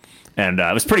 and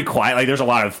it was pretty quiet. Like there's a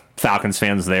lot of Falcons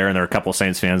fans there, and there were a couple of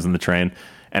Saints fans in the train.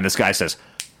 And this guy says,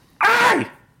 "Aye!"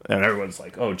 And everyone's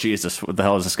like, "Oh Jesus, what the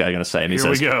hell is this guy gonna say?" And he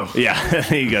says, "Here we go." Yeah,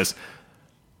 he goes,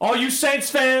 all you Saints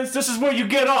fans, this is where you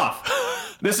get off.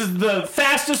 This is the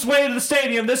fastest way to the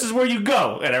stadium. This is where you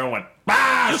go. And everyone went,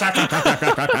 ah!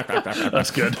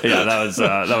 That's good. Yeah,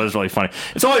 that was really funny.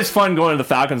 It's always fun going to the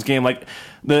Falcons game. Like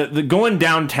the going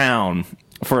downtown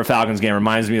for a Falcons game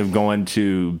reminds me of going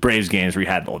to Braves games where you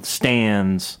had all the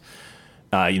stands.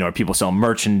 People selling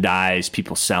merchandise,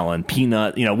 people selling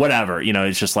peanut, whatever.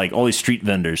 It's just like all these street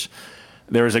vendors.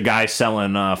 There was a guy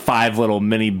selling 5 little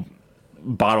mini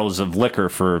bottles of liquor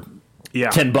for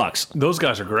 $10. Those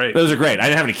guys are great. Those are great. I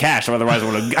didn't have any cash, otherwise I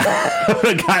would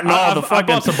have gotten all the fucking... I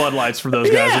bought some Bud Lights for those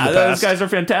guys in the past. Those guys are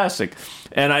fantastic.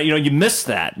 And you miss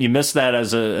that. You miss that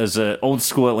as a old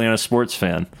school Atlanta sports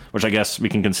fan, which I guess we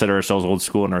can consider ourselves old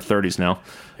school in our 30s now.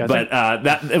 Yeah, but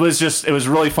it was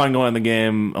really fun going to the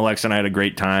game. Alexa and I had a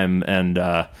great time, and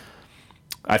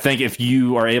I think if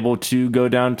you are able to go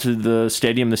down to the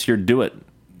stadium this year, do it.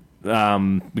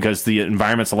 Because the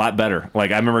environment's a lot better. Like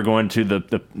I remember going to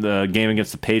the game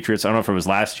against the Patriots. I don't know if it was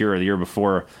last year or the year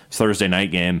before, Thursday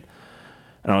night game,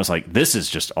 and I was like, "This is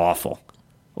just awful.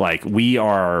 Like we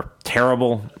are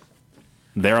terrible.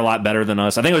 They're a lot better than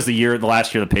us." I think it was the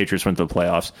last year the Patriots went to the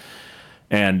playoffs,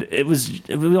 and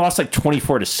we lost like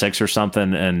 24-6 or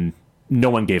something, and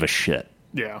no one gave a shit.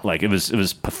 Yeah, like it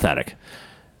was pathetic.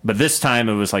 But this time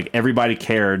it was like everybody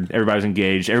cared, everybody was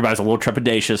engaged, everybody was a little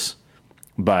trepidatious.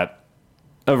 But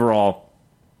overall,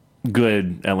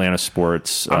 good Atlanta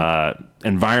sports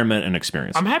environment and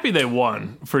experience. I'm happy they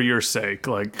won for your sake,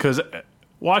 because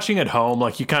watching at home,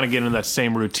 you kind of get into that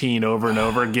same routine over and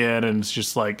over again, and it's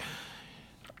just like,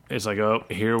 oh,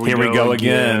 here we go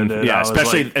again. Yeah,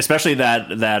 especially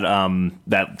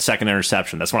that second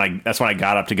interception. That's when I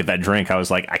got up to get that drink. I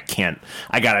was like,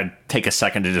 I gotta take a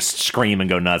second to just scream and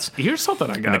go nuts. Here's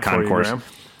something I got in the concourse. For you,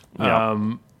 Graham.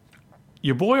 Yeah.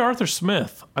 Your boy Arthur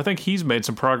Smith, I think he's made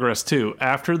some progress too.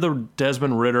 After the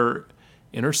Desmond Ridder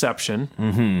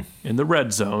interception in the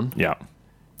red zone. Yeah.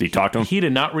 Did you talk to him? He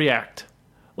did not react.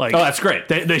 Oh, that's great.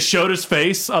 They showed his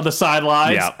face on the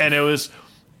sidelines, and it was,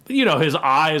 his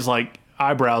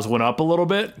eyebrows went up a little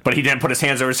bit. But he didn't put his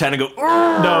hands over his head and go,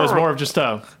 "Arr!" No, it was more of just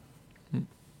okay,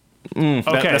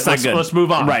 that's not good. Let's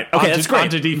move on. Right. Okay, that's great.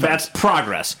 Onto defense. That's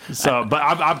progress. So, but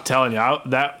I'm telling you,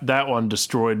 that one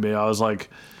destroyed me.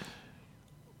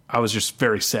 I was just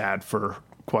very sad for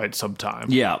quite some time.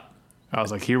 Yeah. I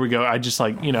was like, here we go. I just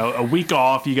a week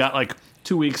off. You got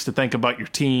 2 weeks to think about your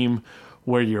team,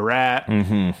 where you're at.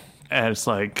 Mm-hmm. And it's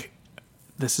like,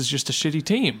 this is just a shitty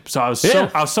team. So I was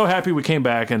so happy we came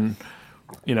back, and,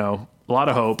 a lot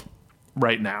of hope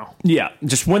right now. Yeah.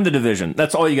 Just win the division.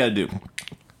 That's all you got to do.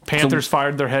 Panthers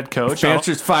fired their head coach.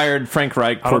 Panthers fired Frank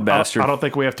Reich, poor bastard. I don't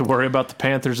think we have to worry about the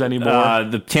Panthers anymore.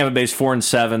 The Tampa Bay's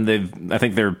 4-7. I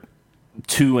think they're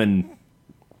 2-6,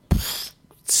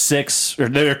 or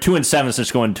they're 2-7 since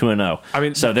going 2-0. I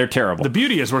mean, so they're terrible. The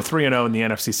beauty is we're 3-0 in the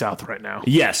NFC South right now.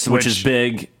 Yes, which is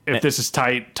big. If this is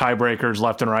tight, tiebreakers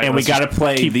left and right, and we got to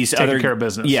play these other care of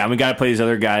business. Yeah, we got to play these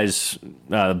other guys,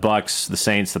 the Bucks, the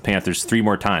Saints, the Panthers, 3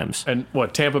 more times. And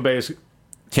what Tampa Bay's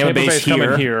here,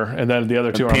 coming here, and then the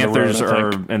other two are Panthers on the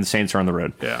road, and the Saints are on the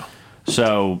road. Yeah.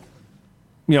 So,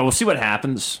 we'll see what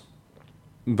happens,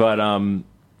 but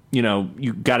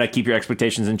you got to keep your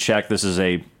expectations in check. This is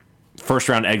a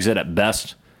first-round exit at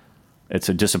best. It's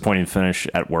a disappointing finish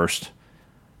at worst.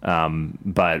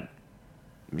 But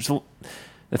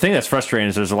the thing that's frustrating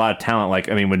is there's a lot of talent.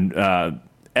 When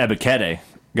Ebiketie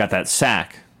got that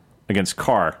sack against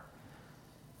Carr,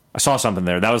 I saw something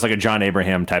there. That was like a John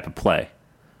Abraham type of play,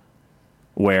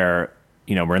 where,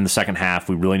 we're in the second half.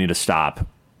 We really need to stop.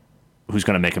 Who's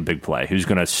going to make a big play? Who's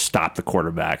going to stop the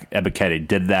quarterback? Ebiketie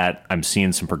did that. I'm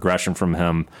seeing some progression from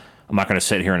him. I'm not going to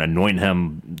sit here and anoint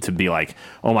him to be like,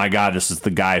 oh my God, this is the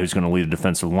guy who's going to lead a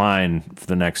defensive line for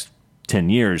the next 10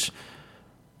 years.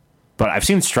 But I've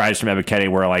seen strides from Ebiketie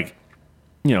where, like,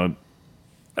 I can't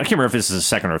remember if this is his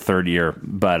second or third year,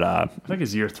 but I think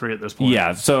it's year 3 at this point.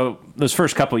 Yeah, so those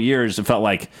first couple of years, it felt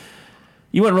like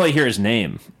you wouldn't really hear his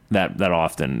name that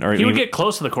often. Or he would get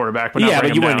close to the quarterback, but not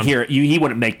but you down. wouldn't hear. He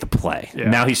wouldn't make the play. Yeah.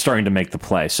 Now he's starting to make the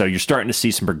play, so you're starting to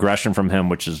see some progression from him,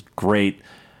 which is great.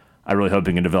 I really hope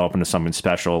he can develop into something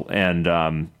special, and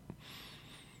I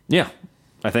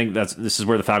think this is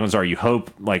where the Falcons are. You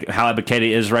hope, like how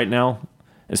Ebiketie is right now,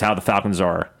 is how the Falcons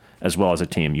are as well as a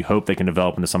team. You hope they can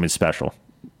develop into something special.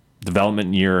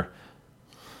 Development year.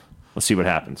 Let's see what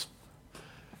happens.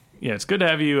 Yeah, it's good to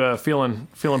have you feeling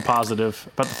positive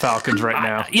about the Falcons right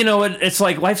now. It's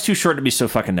like life's too short to be so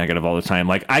fucking negative all the time.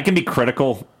 Like, I can be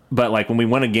critical, but like when we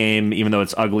win a game, even though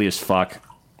it's ugly as fuck,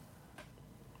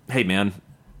 hey man,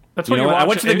 that's what you're watching. I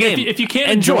went to the game. If you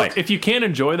can't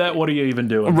enjoy that, what are you even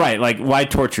doing? Right, like why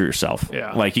torture yourself?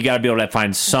 Yeah. Like you got to be able to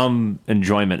find some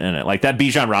enjoyment in it. Like that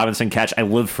Bijan Robinson catch, I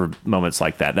live for moments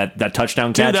like that. That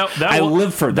touchdown catch, I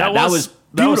live for that. That was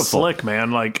beautiful. That was slick,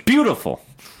 man. Like beautiful.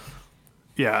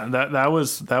 Yeah, that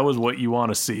was what you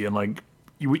want to see, and like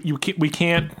we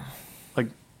can't like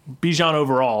Bijan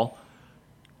overall.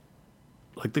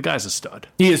 Like the guy's a stud.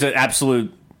 He is an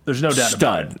absolute. There's no doubt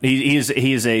stud. about it. He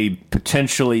is a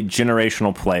potentially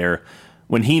generational player.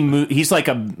 When he he's like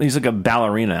a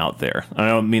ballerina out there. I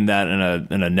don't mean that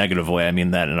in a negative way. I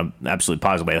mean that in an absolutely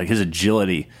positive way. Like his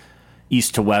agility,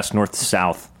 east to west, north to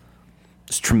south.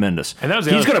 It's tremendous. And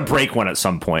he's going to break one at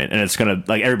some point, and it's going to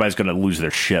like everybody's going to lose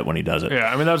their shit when he does it. Yeah,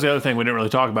 I mean that was the other thing we didn't really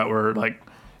talk about. Where like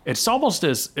it's almost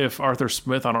as if Arthur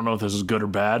Smith. I don't know if this is good or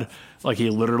bad. Like he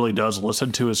literally does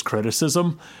listen to his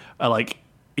criticism. Like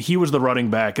he was the running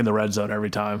back in the red zone every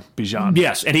time. Bijan.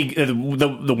 Yes, and he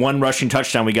the one rushing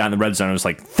touchdown we got in the red zone. I was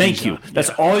like, thank you. That's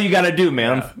all you got to do,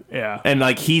 man. Yeah. And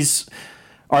like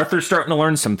Arthur's starting to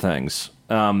learn some things.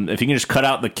 If you can just cut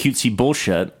out the cutesy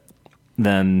bullshit,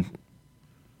 then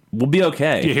we'll be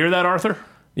okay. Do you hear that, Arthur?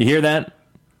 You hear that?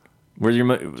 Where's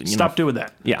your Stop doing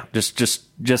that. Yeah, just.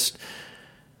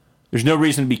 There's no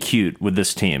reason to be cute with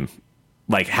this team.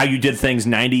 Like how you did things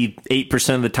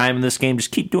 98% of the time in this game.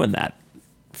 Just keep doing that.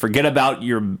 Forget about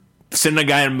your sending a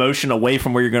guy in motion away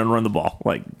from where you're going to run the ball.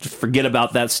 Like just forget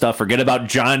about that stuff. Forget about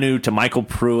Jonnu to Michael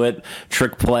Pruitt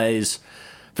trick plays.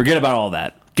 Forget about all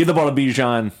that. Give the ball to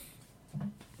Bijan.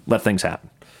 Let things happen.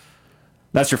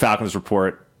 That's your Falcons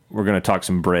report. We're going to talk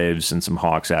some Braves and some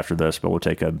Hawks after this, but we'll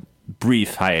take a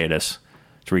brief hiatus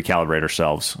to recalibrate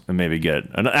ourselves and maybe get...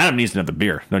 Adam needs another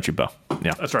beer, don't you, Bo?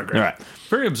 Yeah. That's right, Greg. All right.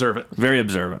 Very observant. Very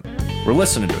observant. We're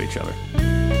listening to each other.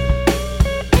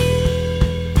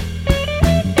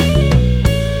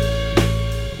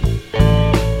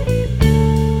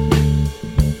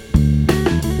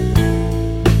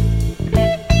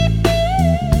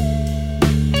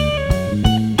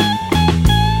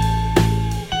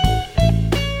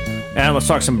 And let's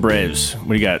talk some Braves.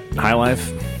 What do you got? High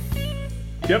Life?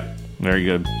 Yep. Very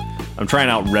good. I'm trying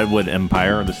out Redwood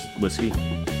Empire, this whiskey.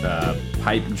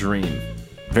 Pipe Dream.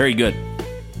 Very good.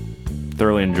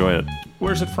 Thoroughly enjoy it.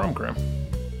 Where's it from, Graham?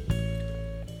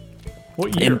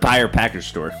 What year? Empire Package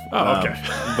Store. Oh, okay.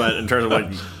 But in terms of like...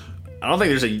 I don't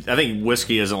think there's I think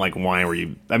whiskey isn't like wine where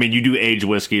you... I mean, you do age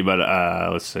whiskey, but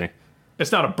let's see.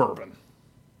 It's not a bourbon.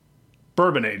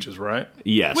 Bourbon ages, right?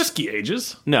 Yes. Whiskey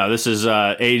ages. No, this is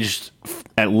aged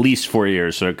at least 4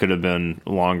 years, so it could have been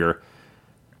longer.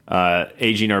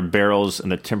 Aging our barrels in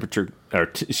the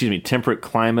temperate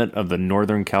climate of the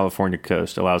Northern California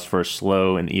coast allows for a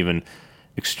slow and even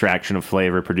extraction of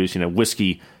flavor, producing a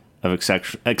whiskey of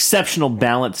exceptional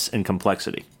balance and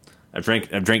complexity. I've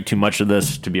drank too much of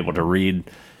this to be able to read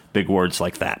big words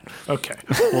like that. Okay.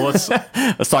 Well,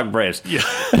 let's talk Braves. Yeah.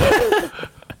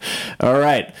 All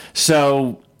right.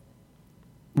 So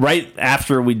right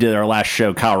after we did our last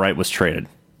show, Kyle Wright was traded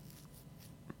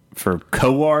for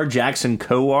Jackson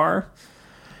Kowar.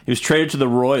 He was traded to the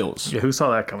Royals. Yeah, who saw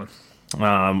that coming?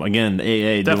 Again,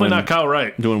 AA definitely not Kyle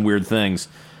Wright doing weird things.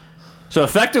 So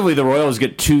effectively, the Royals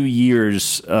get 2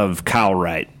 years of Kyle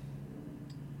Wright.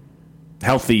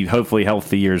 Hopefully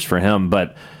healthy years for him,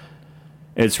 but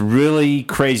it's really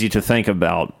crazy to think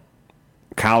about.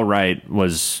 Kyle Wright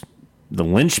was the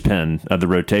linchpin of the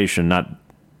rotation, not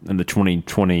in the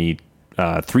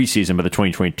 2023 season, but the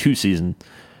 2022 season.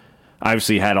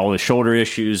 Obviously had all the shoulder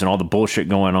issues and all the bullshit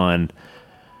going on.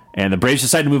 And the Braves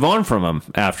decided to move on from him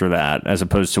after that, as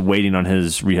opposed to waiting on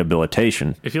his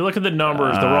rehabilitation. If you look at the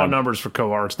numbers, the raw numbers for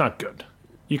Kowar, it's not good.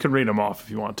 You can read them off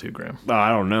if you want to, Graham. I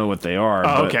don't know what they are.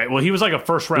 Oh, okay. Well, he was like a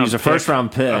first-round He's a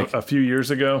first-round pick. A few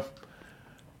years ago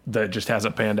that just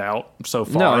hasn't panned out so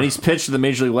far. No, and he's pitched at the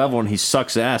major league level, and he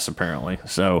sucks ass, apparently.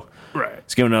 So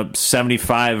he's given up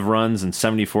 75 runs and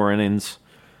 74 innings.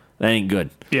 That ain't good.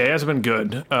 Yeah, he hasn't been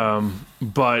good.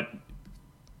 But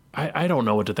I don't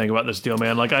know what to think about this deal,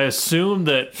 man. Like, I assume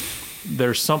that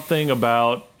there's something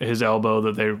about his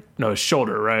elbow that his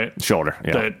shoulder, right? Shoulder,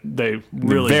 yeah. That they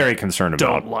really very concerned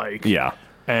about. Don't like. Yeah.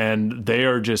 And they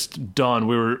are just done.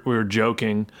 We were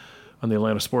joking on the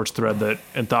Atlanta Sports thread that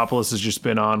Anthopoulos has just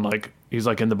been on, like, he's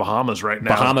like in the Bahamas right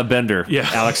now. Bahama Bender. Yeah.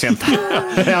 Alex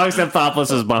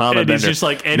Anthopoulos is Bahama Bender. It's just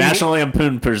like National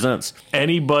Lampoon presents.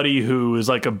 Anybody who is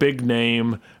like a big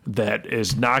name that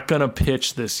is not going to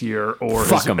pitch this year or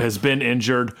has been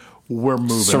injured, we're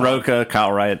moving Soroka,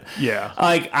 Kyle Wright. Yeah.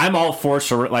 Like, I'm all for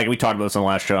Soroka. Like, we talked about this on the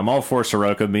last show. I'm all for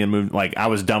Soroka being moved. Like, I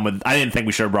was done with. I didn't think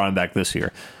we should have brought him back this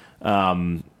year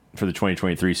for the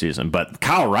 2023 season. But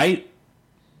Kyle Wright,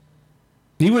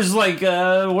 he was like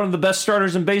one of the best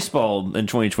starters in baseball in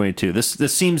 2022.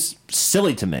 This seems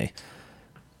silly to me.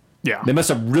 Yeah. They must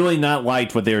have really not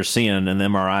liked what they were seeing in the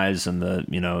MRIs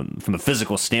and from the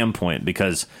physical standpoint,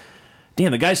 because,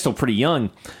 damn, the guy's still pretty young.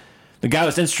 The guy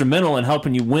was instrumental in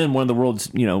helping you win one of the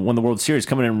World Series,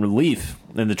 coming in relief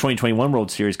in the 2021 World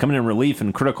Series, coming in relief in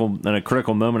a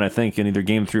critical moment, I think, in either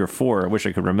Game 3 or 4. I wish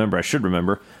I could remember. I should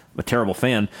remember. I'm a terrible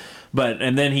fan.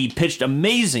 And then he pitched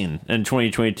amazing in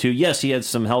 2022. Yes, he had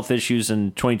some health issues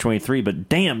in 2023, but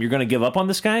damn, you're going to give up on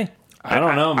this guy? I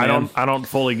don't know, man. I don't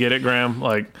fully get it, Graham.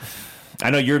 Like, I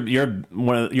know you're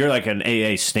like an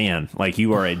AA stan. Like,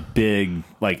 you are a big,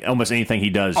 like, almost anything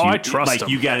he does. I trust him.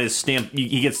 You got his stamp.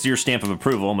 He gets your stamp of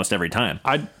approval almost every time.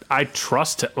 I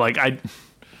trust him. Like,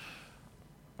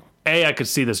 I could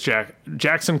see this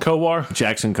Jackson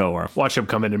Kowar. Watch him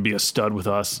come in and be a stud with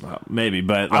us. Maybe,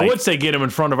 but I would say get him in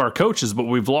front of our coaches, but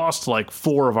we've lost like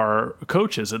 4 of our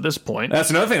coaches at this point. That's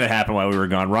another thing that happened while we were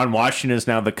gone. Ron Washington is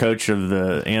now the coach of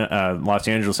the Los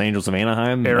Angeles Angels of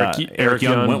Anaheim. Eric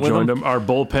Young went with him. Our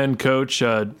bullpen coach,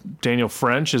 Daniel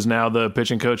French, is now the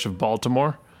pitching coach of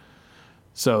Baltimore.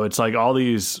 So it's like all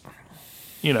these,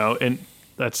 and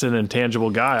that's an intangible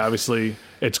guy. Obviously,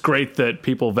 it's great that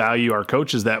people value our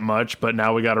coaches that much, but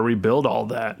now we got to rebuild all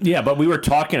that. Yeah, but we were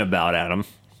talking about, Adam.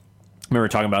 We were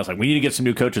talking about, it's like, we need to get some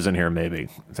new coaches in here maybe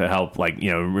to help. Like,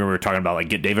 we were talking about, like,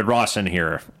 get David Ross in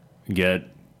here, to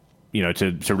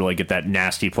really get that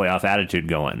nasty playoff attitude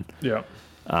going. Yeah.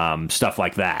 Stuff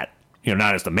like that.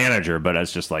 Not as the manager, but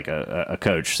as just like a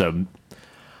coach. So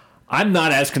I'm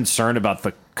not as concerned about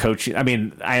the coaching. I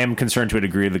mean, I am concerned to a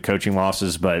degree of the coaching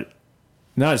losses, but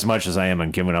not as much as I am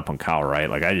on giving up on Kyle Wright.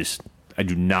 Like, I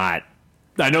do not.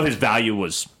 I know his value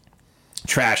was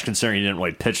trash considering he didn't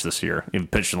really pitch this year. He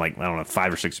pitched in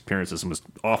 5 or 6 appearances and was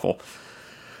awful.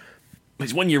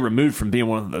 He's 1 year removed from being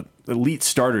one of the elite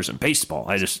starters in baseball.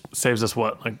 Saves us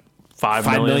what, like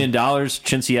 $5 million?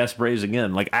 Chintzy S Braves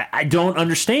again. Like, I don't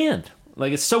understand.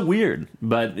 Like, it's so weird.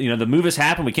 But the move has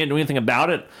happened. We can't do anything about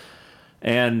it,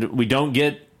 and we don't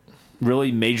get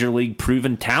really major league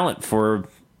proven talent for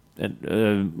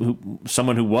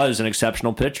someone who was an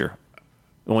exceptional pitcher.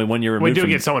 Only 1 year removed. We do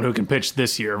get someone who can pitch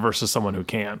this year versus someone who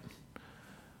can't.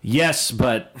 Yes,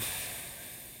 but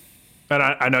and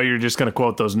I know you're just going to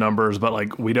quote those numbers, but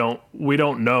like we don't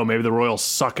know. Maybe the Royals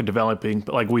suck at developing.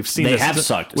 Like, we've seen they have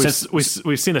sucked.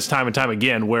 We've seen this time and time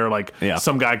again where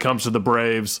some guy comes to the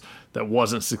Braves that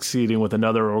wasn't succeeding with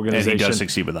another organization. And he does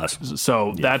succeed with us.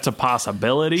 So that's a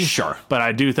possibility. Sure, but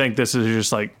I do think this is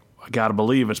just like, I got to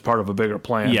believe it's part of a bigger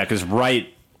plan. Yeah, because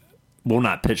Wright will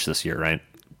not pitch this year, right?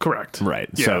 Correct. Right.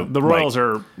 Yeah, so the Royals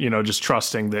are, just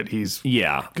trusting that he's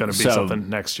going to be something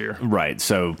next year. Right.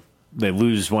 So they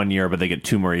lose 1 year, but they get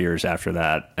 2 more years after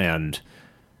that. And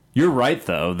you're right,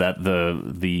 though, that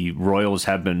the Royals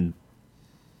have been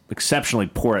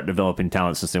exceptionally poor at developing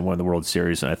talent since they won the World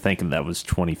Series, and I think that was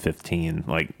 2015.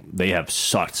 Like, they have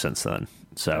sucked since then.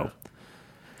 So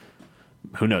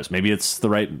who knows? Maybe it's the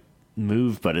right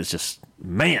move, but it's just,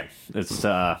 man, it's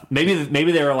maybe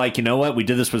they were like, you know what, we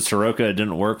did this with Soroka, it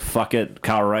didn't work, fuck it,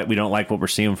 Kyle Wright, we don't like what we're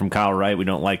seeing from Kyle Wright, we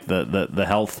don't like the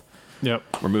health, we're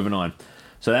moving on.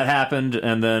 So that happened,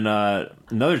 and then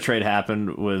another trade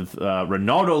happened with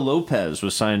Ronaldo Lopez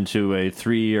was signed to a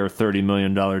 3-year $30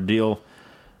 million deal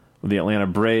with the Atlanta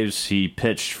Braves. He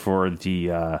pitched for he's been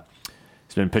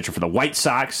a pitcher for the White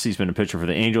Sox, he's been a pitcher for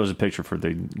the Angels, a pitcher for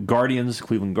the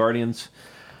Cleveland Guardians.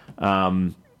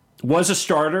 Was a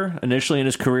starter initially in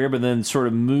his career, but then sort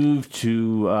of moved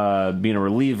to being a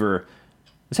reliever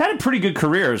has had a pretty good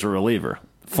career as a reliever.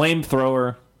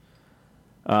 Flamethrower.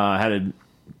 Had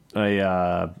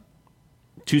a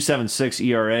 2.76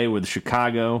 ERA with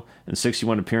Chicago and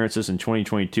 61 appearances in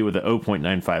 2022 with a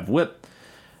 0.95 WHIP.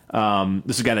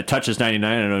 This is a guy that touches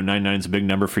 99. I know 99 is a big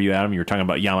number for you, Adam. You were talking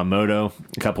about Yamamoto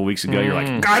a couple weeks ago. You're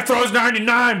like, guy throws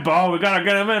 99, ball. We got to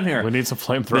get him in here. We need some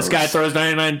flamethrowers. This guy throws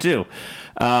 99 too.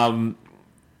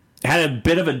 Had a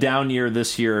bit of a down year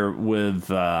this year with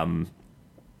the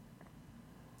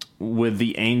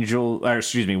Angel. Or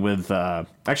excuse me, with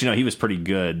actually no, he was pretty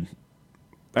good.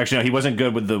 Actually, no, he wasn't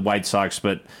good with the White Sox,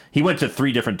 but he went to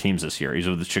 3 different teams this year. He's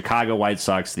with the Chicago White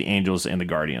Sox, the Angels, and the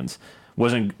Guardians.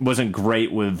 Wasn't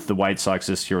great with the White Sox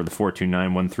this year with the 4.29,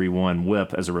 1.31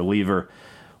 WHIP as a reliever.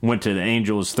 Went to the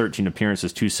Angels, 13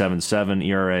 appearances, 2.77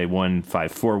 ERA,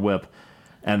 1.54 WHIP,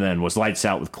 and then was lights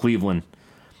out with Cleveland,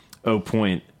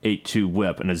 0.82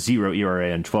 WHIP, and a 0 ERA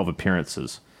in 12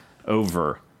 appearances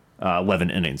over 11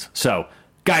 innings. So,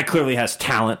 guy clearly has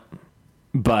talent,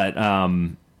 but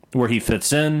where he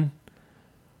fits in,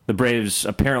 the Braves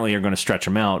apparently are going to stretch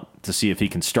him out to see if he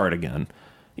can start again,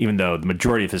 even though the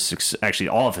majority of his success, actually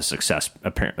all of his success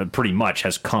pretty much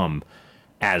has come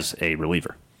as a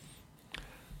reliever.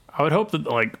 I would hope that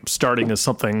like starting is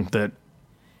something that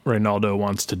Reynaldo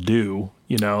wants to do,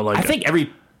 you know, like I think every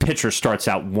pitcher starts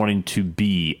out wanting to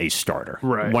be a starter,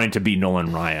 right? Wanting to be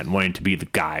Nolan Ryan, wanting to be the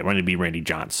guy, wanting to be Randy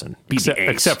Johnson,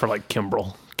 except for like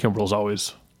Kimbrel. Kimbrel's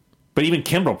always. But even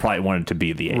Kimbrel probably wanted to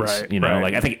be the ace, right, you know. Right.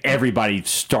 Like I think everybody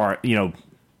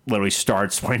literally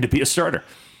starts wanting to be a starter.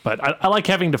 But I like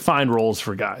having defined roles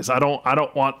for guys. I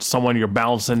don't want someone you're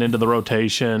bouncing into the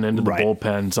rotation, into the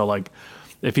bullpen. So like,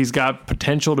 if he's got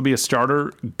potential to be a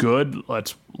starter, good.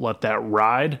 Let's let that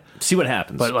ride. See what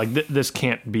happens. But like this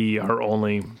can't be our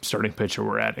only starting pitcher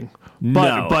we're adding.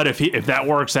 No. But if that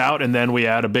works out, and then we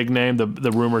add a big name,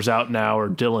 the rumors out now are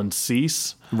Dylan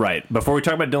Cease. Right. Before we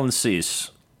talk about Dylan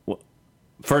Cease,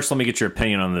 first let me get your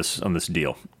opinion on this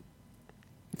deal.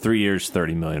 3 years,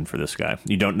 $30 million for this guy.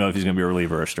 You don't know if he's going to be a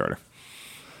reliever or a starter.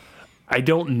 I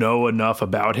don't know enough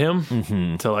about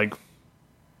him to like,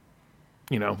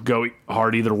 go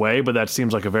hard either way. But that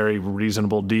seems like a very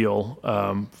reasonable deal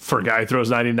for a guy who throws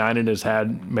 99 and has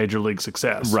had major league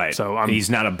success. Right. So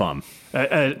he's not a bum.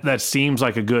 That seems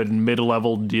like a good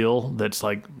mid-level deal. That's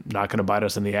like not going to bite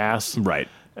us in the ass. Right.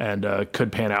 And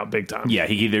could pan out big time. Yeah,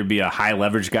 he could either be a high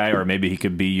leverage guy or maybe he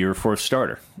could be your fourth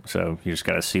starter. So you just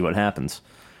got to see what happens.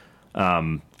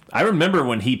 I remember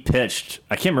when he pitched,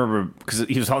 I can't remember because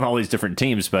he was on all these different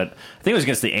teams, but I think it was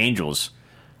against the Angels.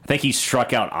 I think he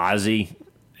struck out Ozzie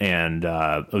and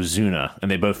Ozuna,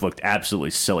 and they both looked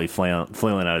absolutely silly,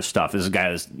 flailing out his stuff. This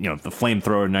guy is, the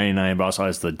flamethrower 99, but also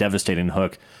has the devastating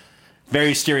hook.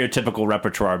 Very stereotypical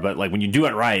repertoire, but like when you do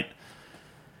it right,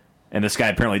 and this guy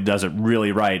apparently does it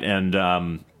really right,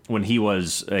 and when he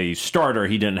was a starter,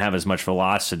 he didn't have as much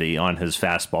velocity on his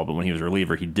fastball, but when he was a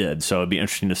reliever, he did. So it'd be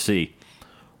interesting to see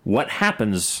what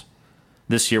happens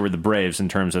this year with the Braves in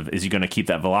terms of, is he going to keep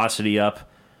that velocity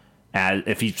up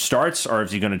if he starts, or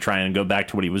is he going to try and go back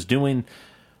to what he was doing?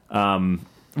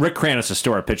 Rick Kranitz is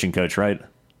still our pitching coach, right?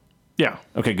 Yeah.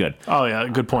 Okay, good. Oh, yeah,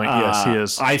 good point. Yes, he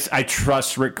is. I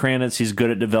trust Rick Kranitz. He's good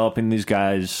at developing these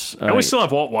guys. And we still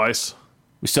have Walt Weiss.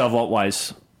 We still have Walt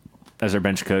Weiss as our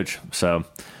bench coach. So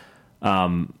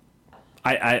I'm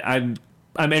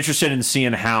interested in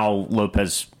seeing how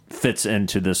Lopez fits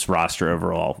into this roster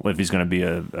overall, if he's going to be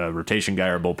a rotation guy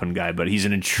or a bullpen guy. But he's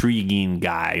an intriguing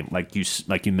guy, like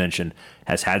you mentioned,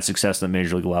 has had success at the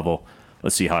major league level.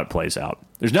 Let's see how it plays out.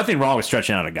 There's nothing wrong with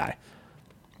stretching out a guy.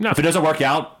 No. If it doesn't work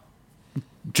out,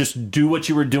 just do what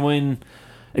you were doing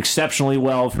exceptionally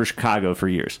well for Chicago for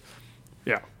years.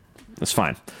 Yeah. That's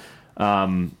fine. What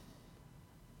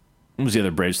was the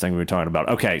other Braves thing we were talking about?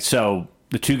 Okay, so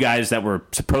the two guys that were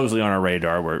supposedly on our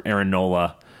radar were Aaron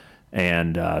Nola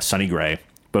and Sonny Gray.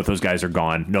 Both those guys are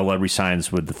gone. Nola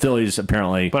resigns with the Phillies,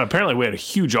 apparently. But apparently we had a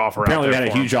huge offer apparently out there. We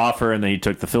had a huge offer, and then he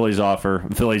took the Phillies offer.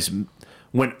 The Phillies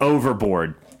went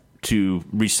overboard to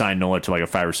re-sign Nola to like a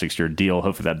 5 or 6 year deal.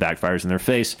 Hopefully that backfires in their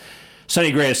face.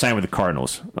 Sonny Gray is signed with the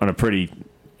Cardinals on a pretty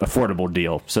affordable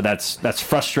deal. So that's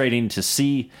frustrating to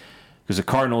see, because the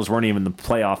Cardinals weren't even in the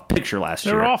playoff picture last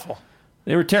year. They were awful.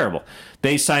 They were terrible.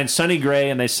 They signed Sonny Gray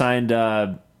and they signed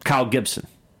Kyle Gibson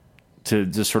to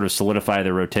just sort of solidify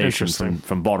their rotation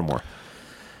from Baltimore.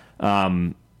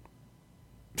 So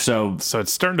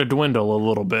it's starting to dwindle a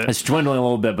little bit. It's dwindling a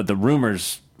little bit, but the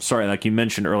rumors, like you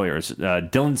mentioned earlier, is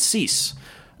Dylan Cease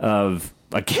of,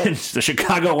 again, the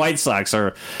Chicago White Sox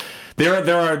are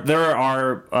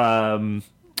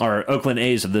our Oakland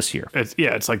A's of this year.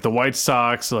 It's like the White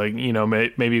Sox, like,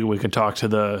 maybe we can talk to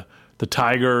the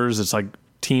Tigers. It's like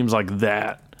teams like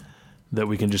that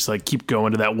we can just like keep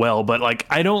going to that well. But like,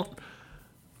 I don't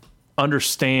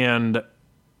understand.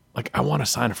 Like, I want to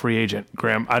sign a free agent,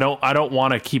 Graham. I don't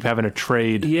want to keep having to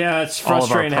trade. Yeah, it's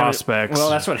frustrating. All of our prospects. Well,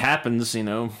 that's what happens,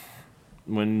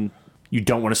 when you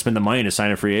don't want to spend the money to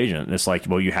sign a free agent. It's like,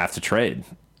 well, you have to trade.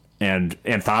 And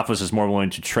Anthopoulos is more willing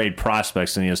to trade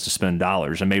prospects than he is to spend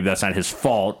dollars. And maybe that's not his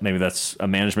fault. Maybe that's a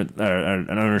management, an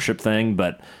ownership thing.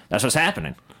 But that's what's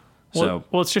happening. Well,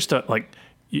 it's just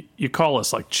you call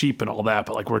us like cheap and all that,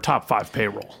 but like we're top 5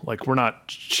 payroll. Like we're not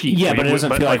cheap. Yeah, but it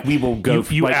doesn't feel like we will go.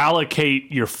 You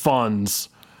allocate your funds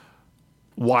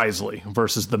wisely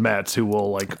versus the Mets, who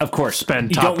will like, of course,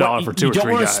 spend top dollar for 2 or 3 guys. You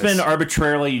don't want to spend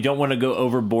arbitrarily. You don't want to go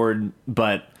overboard,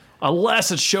 but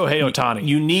unless it's Shohei Ohtani,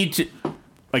 you need to.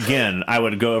 Again, I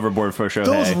would go overboard for Shohei.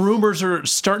 Those rumors are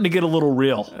starting to get a little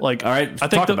real. Like, all right,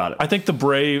 talk about it. I think the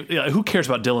Brave. Who cares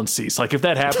about Dylan Cease? Like, if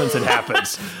that happens, it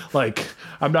happens. Like,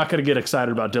 I'm not going to get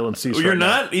excited about Dylan Cease. Well, you're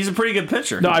not. Now. He's a pretty good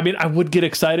pitcher. No, I mean, I would get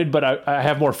excited, but I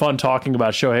have more fun talking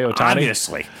about Shohei Ohtani.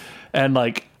 Obviously, and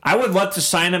like, I would love to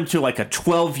sign him to like a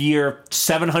 12-year,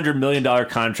 $700 million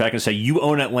contract and say you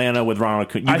own Atlanta with Ronald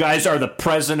Acuña. You guys are the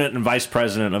president and vice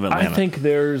president of Atlanta. I think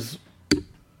there's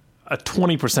a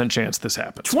 20% chance this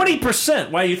happens.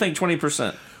 20%? Why do you think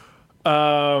 20%?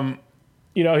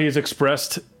 He's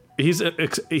expressed.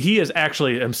 He has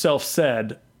actually himself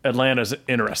said Atlanta's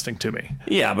interesting to me.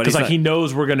 Yeah, but because he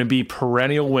knows we're going to be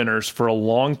perennial winners for a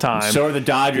long time. So are the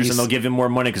Dodgers, and they'll give him more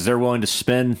money because they're willing to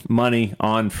spend money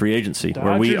on free agency,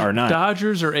 where we are not.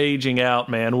 Dodgers are aging out,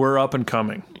 man. We're up and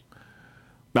coming.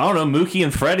 I don't know. Mookie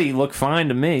and Freddie look fine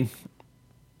to me.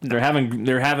 They're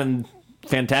having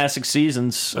fantastic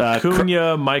seasons.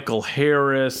 Acuña, Michael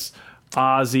Harris,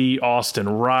 Ozzie, Austin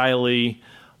Riley,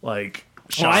 like.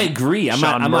 I agree.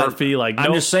 I'm Murphy.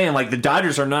 I'm just saying, like the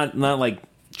Dodgers are not like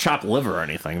chopped liver or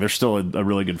anything. They're still a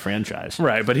really good franchise,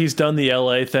 right? But he's done the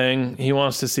LA thing. He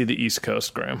wants to see the East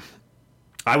Coast, Graham.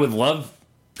 I would love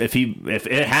if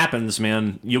it happens,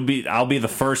 man. I'll be the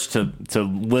first to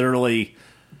literally.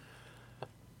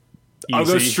 Easy. I'll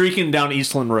go streaking down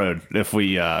Eastland Road if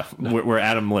where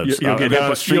Adam lives. You'll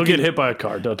get hit by a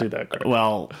car. Don't do that, Graham.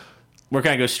 Well, where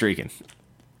can I go streaking?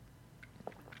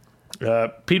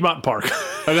 Piedmont Park.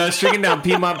 I'm going streaking down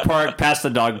Piedmont Park past the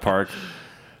dog park.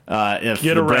 If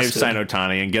the Braves sign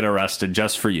Ohtani and get arrested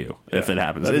just for you, if it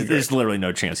happens, there's literally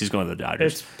no chance he's going to the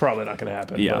Dodgers. It's probably not going to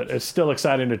happen. Yeah, but it's still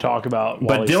exciting to talk about.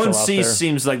 But Dylan Cease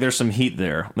seems like there's some heat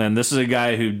there, and this is a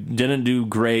guy who didn't do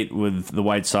great with the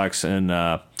White Sox in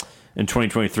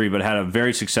 2023, but had a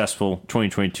very successful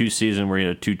 2022 season where he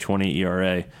had a 2.20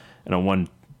 ERA and a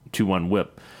 1.21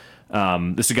 WHIP.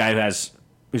 This is a guy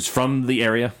who's from the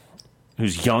area,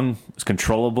 who's young, is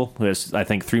controllable, who has, I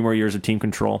think, 3 more years of team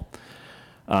control,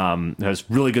 has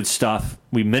really good stuff.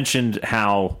 We mentioned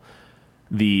how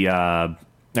actually, I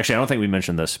don't think we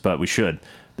mentioned this, but we should.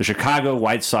 The Chicago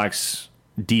White Sox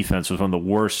defense was one of the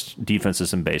worst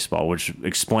defenses in baseball, which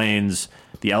explains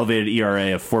the elevated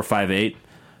ERA of 4.58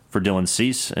 for Dylan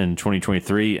Cease in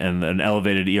 2023 and an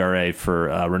elevated ERA for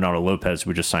Ronaldo Lopez,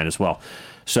 who we just signed as well.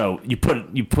 So you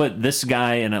put this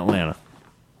guy in Atlanta.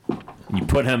 You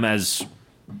put him as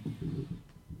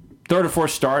third or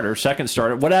fourth starter, second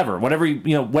starter, whatever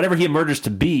he emerges to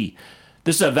be.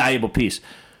 This is a valuable piece.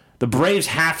 The Braves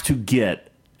have to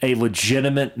get a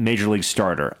legitimate major league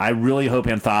starter. I really hope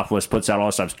Anthopoulos puts out all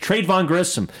the stops. Trade Von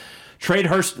Grissom. Trade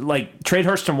Hurst and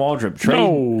Waldrop.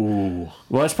 No.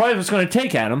 Well, that's probably what it's going to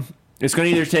take, Adam. It's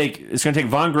going to take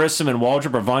Von Grissom and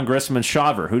Waldrop or Von Grissom and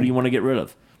Shaver. Who do you want to get rid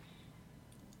of?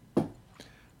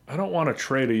 I don't want to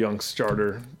trade a young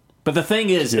starter. But the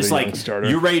thing is, it's like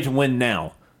you're ready to win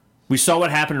now. We saw what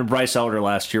happened to Bryce Elder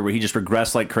last year, where he just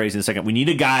regressed like crazy in the second. We need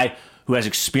a guy who has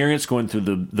experience going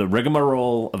through the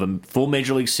rigmarole of a full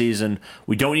major league season.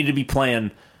 We don't need to be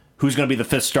playing who's going to be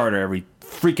the 5th starter every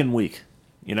freaking week.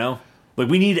 You know? Like,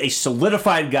 we need a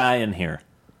solidified guy in here.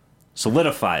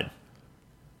 Solidified.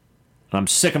 And I'm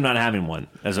sick of not having one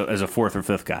as a 4th or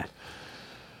 5th guy.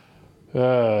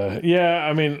 Yeah,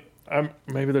 I mean,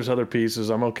 maybe there's other pieces.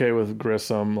 I'm okay with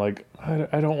Grissom. Like,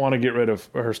 I don't want to get rid of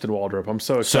Hurst and Waldrop. I'm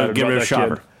so excited about that. So get rid of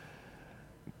Shaver.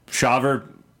 Shaver,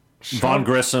 Von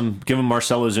Grissom, give him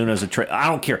Marcell Ozuna as a trade. I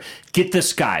don't care. Get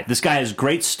this guy. This guy has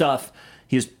great stuff.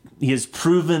 He has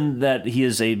proven that he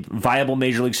is a viable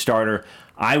major league starter.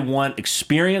 I want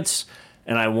experience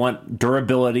and I want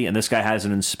durability, and this guy has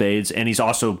it in spades, and he's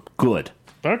also good.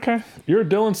 Okay. You're a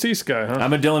Dylan Cease guy, huh?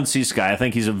 I'm a Dylan Cease guy. I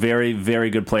think he's a very,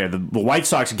 very good player. The White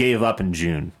Sox gave up in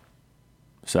June.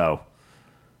 So,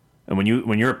 and when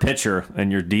you're a pitcher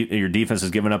and your defense is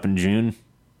giving up in June,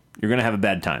 you're going to have a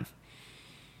bad time.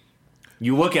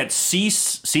 You look at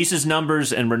Cease's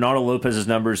numbers and Ronaldo Lopez's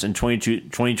numbers in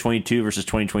 2022 versus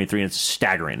 2023, and it's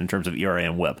staggering in terms of ERA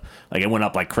and WHIP. Like, it went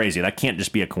up like crazy. That can't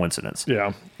just be a coincidence.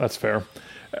 Yeah, that's fair.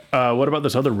 What about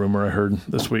this other rumor I heard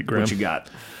this week, Graham? What you got?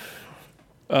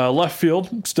 Left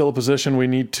field, still a position we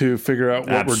need to figure out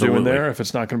what we're doing there if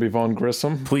it's not going to be Vaughn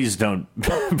Grissom. Please don't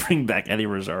bring back Eddie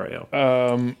Rosario.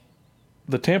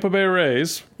 The Tampa Bay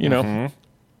Rays,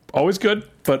 always good,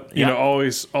 but you know,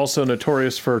 always also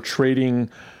notorious for trading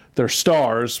their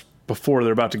stars before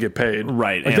they're about to get paid.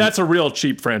 Right. Like, that's a real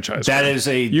cheap franchise. That is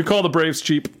you call the Braves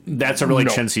cheap. That's a really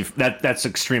chintzy. That's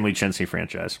extremely chintzy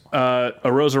franchise.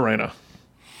 Arozarena,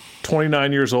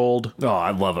 29 years old. Oh,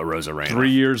 I love Arozarena. 3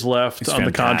 years left on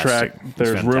the contract.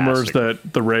 There's rumors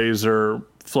that the Rays are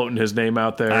floating his name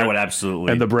out there. I would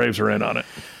absolutely. And the Braves are in on it.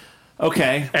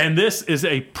 Okay. And this is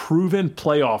a proven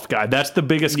playoff guy. That's the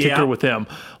biggest kicker with him.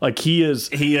 Like, he is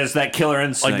that killer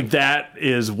instinct. Like, that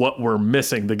is what we're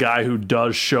missing. The guy who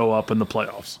does show up in the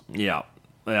playoffs. Yeah.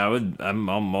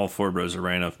 I'm all for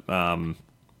Rosarena.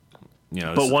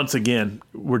 But once again,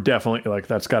 we're definitely like,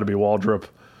 that's got to be Waldrop,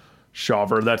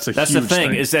 Shawver. That's huge the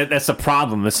thing. thing. Is that's the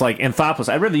problem. It's like Anthopoulos.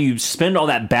 I'd rather you spend all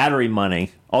that battery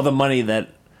money, all the money that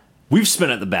we've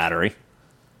spent at the battery,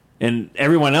 and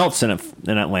everyone else in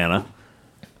Atlanta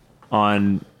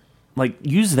on, like,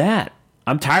 use that.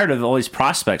 I'm tired of all these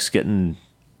prospects getting.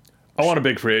 I want a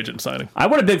big free agent signing. I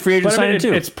want a big free agent signing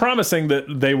too. It's promising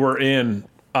that they were in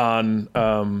on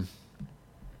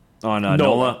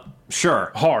Nola.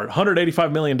 Sure, hard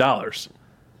 $185 million.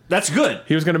 That's good.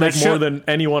 He was going to make more than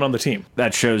anyone on the team.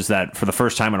 That shows that for the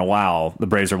first time in a while, the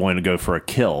Braves are willing to go for a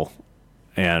kill,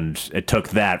 and it took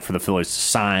that for the Phillies to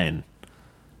sign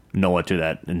Nola to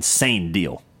that insane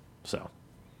deal. So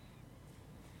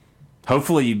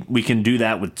hopefully we can do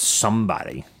that with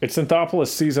somebody. It's Anthopoulos'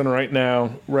 season right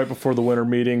now, right before the winter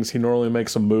meetings. He normally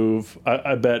makes a move.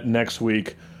 I bet next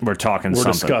week we're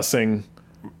discussing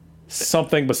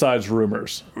something besides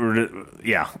rumors.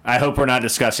 Yeah. I hope we're not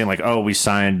discussing like, oh, we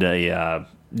signed a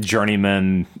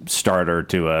journeyman starter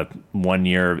to a 1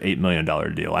 year, $8 million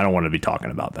deal. I don't want to be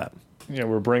talking about that. Yeah,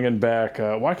 we're bringing back,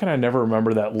 why can I never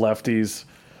remember that lefty's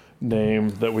name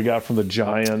that we got from the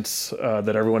Giants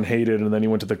that everyone hated, and then he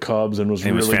went to the Cubs and was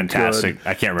really fantastic. Good.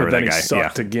 I can't remember but then that guy. He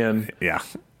sucked again. Yeah.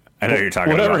 I know who you're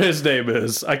talking Whatever about. his name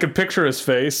is. I could picture his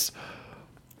face.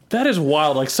 That is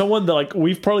wild. Like, someone that, like,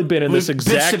 we've probably been in this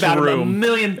exact room. A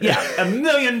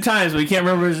million times, but we can't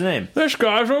remember his name. This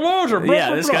guy's a loser.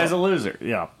 This guy's a loser.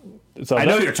 Yeah. So I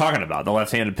know who you're talking about, the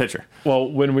left-handed pitcher.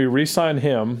 Well, when we re-sign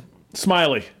him,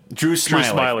 Smiley. Drew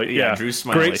Smiley. Yeah, Drew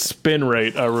Smiley. Great spin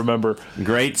rate, I remember.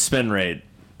 Great spin rate.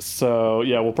 So,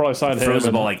 yeah, we'll probably sign him. Throws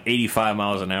the ball like 85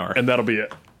 miles an hour. And that'll be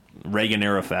it.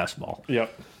 Reagan-era fastball.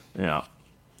 Yep. Yeah.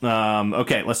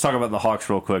 Okay, let's talk about the Hawks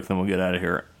real quick, then we'll get out of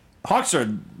here. Hawks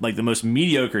are like the most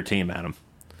mediocre team, Adam.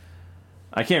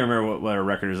 I can't remember what our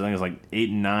record is. I think it's like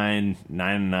 8-9,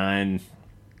 9-9.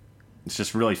 It's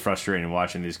just really frustrating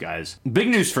watching these guys. Big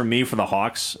news for me for the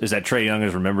Hawks is that Trae Young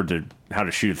has remembered how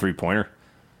to shoot a three-pointer.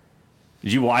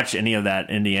 Did you watch any of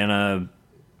that Indiana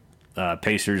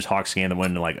Pacers Hawks game that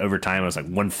went into like overtime? It was like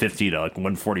 150 to like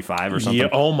 145 or something. Yeah.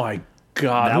 Oh my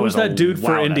God. Who was that dude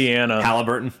for Indiana?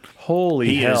 Halliburton.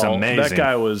 Holy hell. He is amazing. That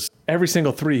guy was every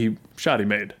single shot he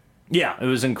made. Yeah, it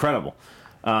was incredible.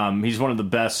 He's one of the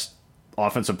best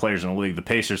offensive players in the league. The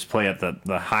Pacers play at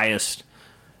the highest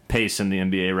pace in the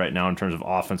NBA right now in terms of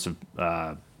offensive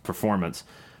performance.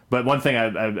 But one thing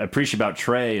I appreciate about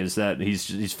Trae is that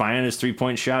he's finding his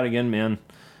three-point shot again, man.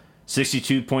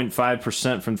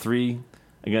 62.5% from three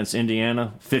against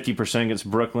Indiana, 50%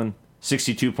 against Brooklyn,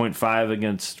 62.5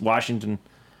 against Washington,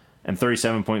 and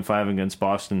 37.5 against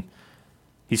Boston.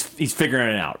 He's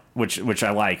figuring it out, which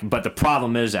I like. But the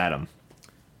problem is, Adam,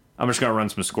 I'm just going to run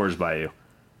some scores by you.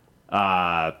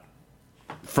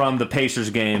 From the Pacers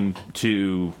game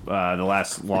to the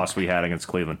last loss we had against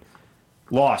Cleveland.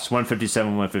 Loss,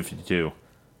 157-152.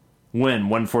 Win,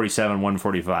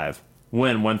 147-145.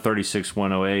 Win,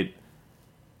 136-108.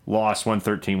 Loss,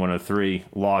 113-103.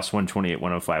 Loss,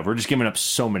 128-105. We're just giving up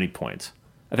so many points.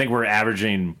 I think we're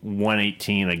averaging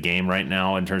 118 a game right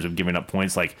now in terms of giving up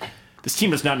points. Like, this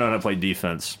team does not know how to play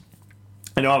defense.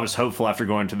 I know I was hopeful after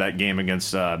going to that game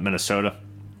against Minnesota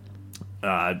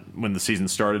when the season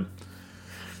started.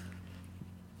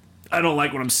 I don't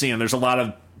like what I'm seeing. There's a lot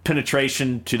of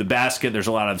penetration to the basket. There's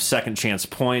a lot of second chance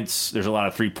points. There's a lot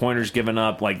of three-pointers given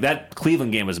up. Like, that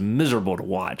Cleveland game was miserable to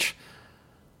watch.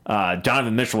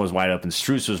 Donovan Mitchell was wide open.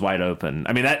 Strus was wide open.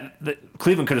 I mean,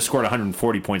 Cleveland could have scored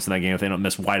 140 points in that game if they don't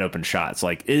miss wide open shots.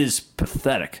 Like, it is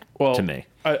pathetic to me.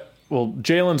 Well,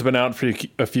 Jalen's been out for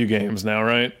a few games now,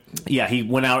 right? Yeah, he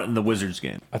went out in the Wizards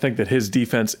game. I think that his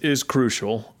defense is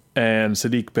crucial, and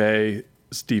Sadiq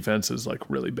Bey's defense is like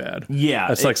really bad. Yeah.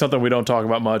 That's like something we don't talk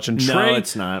about much. And Trey, no,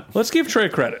 it's not. Let's give Trey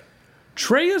credit.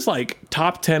 Trey is like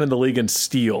top 10 in the league in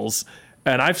steals,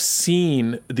 and I've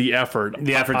seen the effort.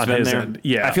 The effort's on been his there. end.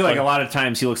 Yeah, I feel like a lot of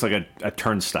times he looks like a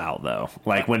turnstile, though.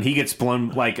 Like when he gets blown,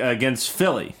 like against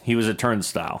Philly, he was a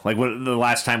turnstile. Like the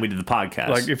last time we did the podcast.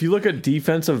 Like if you look at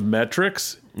defensive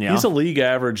metrics, he's a league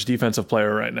average defensive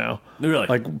player right now. Really?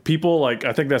 Like people like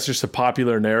I think that's just a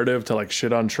popular narrative to like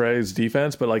shit on Trey's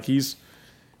defense, but like he's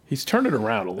turned it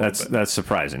around a little bit. That's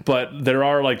surprising. But there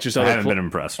are like just I haven't been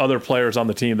impressed. Other players on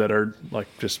the team that are like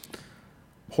just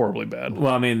horribly bad.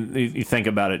 Well, I mean, you think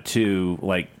about it too.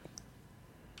 Like,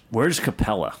 where's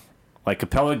Capella? Like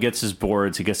Capella gets his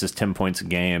boards, he gets his 10 points a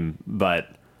game,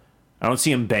 but I don't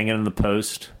see him banging in the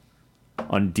post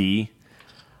on D.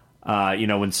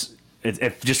 When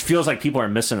it just feels like people are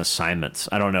missing assignments.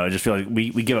 I don't know. I just feel like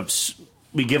we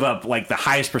give up like the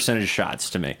highest percentage shots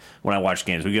to me when I watch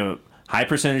games. We give up high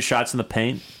percentage shots in the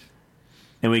paint,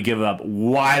 and we give up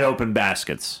wide open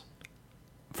baskets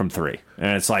from three.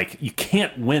 And it's like you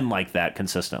can't win like that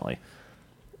consistently.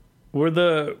 We're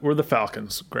the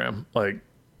Falcons, Graham.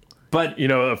 But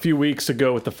a few weeks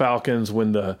ago with the Falcons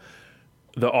when the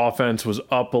offense was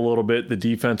up a little bit, the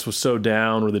defense was so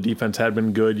down, or the defense had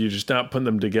been good, you're just not putting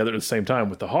them together at the same time.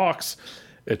 With the Hawks,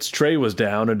 it's Trey was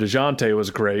down and DeJounte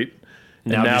was great.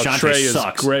 And now Trey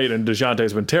sucks. Is great and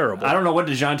DeJounte's been terrible. I don't know what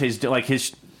DeJounte's doing. Like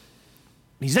he's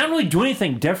not really doing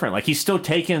anything different. Like he's still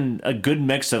taking a good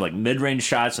mix of like mid-range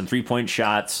shots and 3-point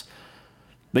shots.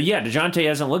 But yeah, DeJounte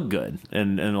hasn't looked good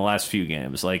in the last few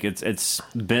games. Like it's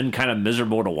been kind of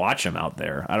miserable to watch him out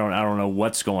there. I don't know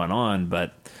what's going on,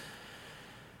 but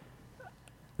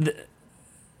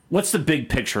what's the big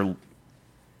picture,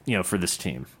 for this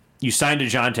team? You signed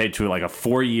DeJounte to like a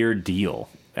 4-year deal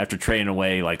after trading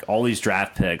away like all these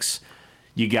draft picks.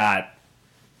 You got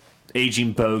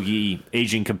aging Bogey,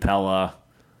 aging Capella,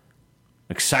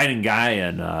 exciting guy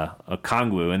in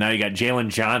Okongwu, and now you got Jalen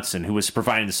Johnson, who was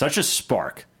providing such a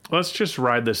spark. Let's just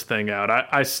ride this thing out.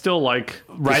 I still like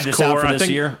ride this out for this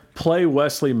year. Play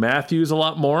Wesley Matthews a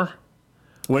lot more.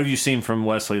 What have you seen from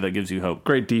Wesley that gives you hope?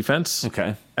 Great defense.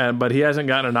 Okay. But he hasn't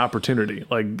gotten an opportunity.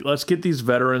 Like, let's get these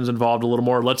veterans involved a little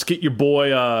more. Let's get your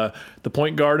boy, the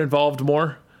point guard, involved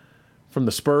more from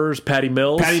the Spurs, Patty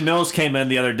Mills. Patty Mills came in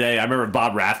the other day. I remember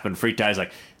Bob Rathman freaked out. He's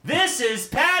like, "This is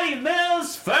Patty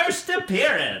Mills' first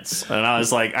appearance." And I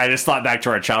was like, I just thought back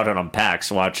to our childhood on PAX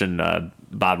watching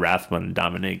Bob Rathman and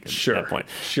Dominique at that point.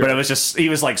 Sure. But it was just, he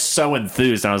was like so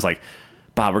enthused. And I was like,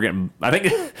 Bob, we're getting, I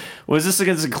think, was this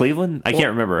against Cleveland? I can't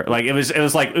remember. Like it was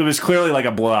clearly like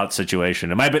a blowout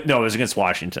situation. It was against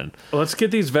Washington. Well, let's get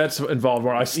these vets involved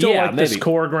more. I still like this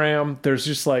core, Graham. There's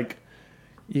just like,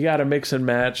 you got to mix and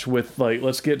match with like,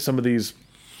 let's get some of these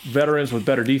veterans with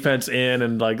better defense in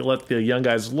and like let the young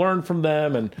guys learn from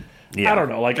them. And I don't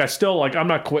know. Like I still like, I'm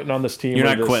not quitting on this team. You're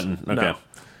not quitting. Okay. No.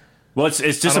 Well, it's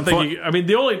just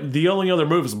the only other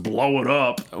move is blow it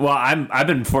up. Well, I've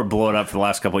been for blow it up for the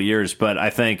last couple of years, but I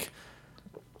think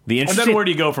the interesting. And then where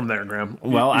do you go from there, Graham?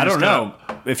 Well, I don't know.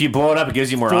 If you blow it up, it gives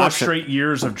you more 4 options. straight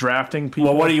years of drafting people.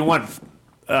 Well, what do you want?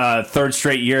 Third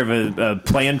straight year of a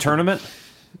play-in tournament?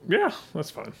 Yeah,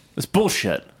 that's fine. It's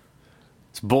bullshit.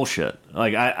 It's bullshit.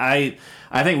 Like I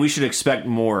think we should expect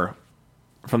more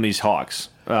from these Hawks.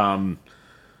 But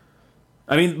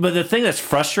the thing that's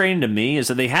frustrating to me is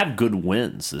that they have good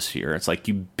wins this year. It's like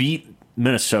you beat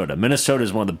Minnesota. Minnesota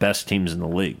is one of the best teams in the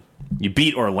league. You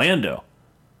beat Orlando.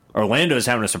 Orlando is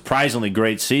having a surprisingly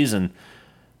great season.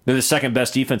 They're the second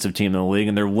best defensive team in the league,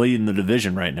 and they're leading the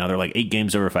division right now. They're like 8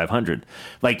 games over 500.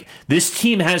 Like, this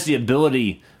team has the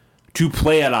ability to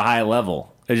play at a high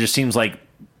level. It just seems like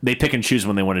they pick and choose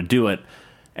when they want to do it.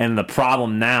 And the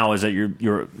problem now is that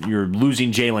you're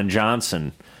losing Jalen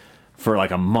Johnson for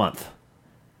like a month.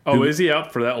 Oh, is he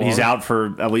out for that long? He's out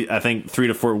for at least, I think, 3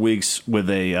 to 4 weeks with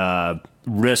a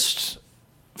wrist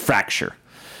fracture.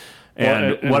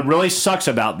 And what really sucks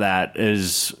about that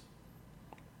is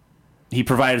he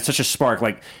provided such a spark.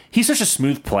 Like, he's such a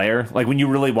smooth player. Like, when you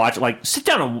really watch it, like, sit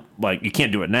down and, like, you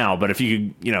can't do it now, but if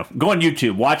you go on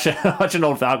YouTube, watch an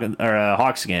old Falcon or a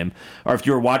Hawks game, or if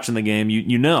you were watching the game,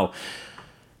 you know.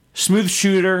 Smooth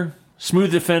shooter,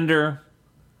 smooth defender,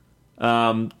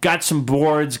 got some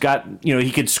boards,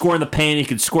 he could score in the paint, he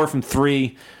could score from 3,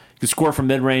 he could score from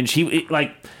mid-range.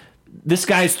 This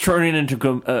guy's turning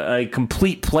into a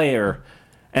complete player,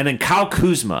 and then Kyle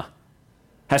Kuzma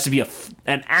has to be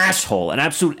an asshole, an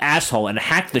absolute asshole, and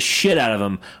hack the shit out of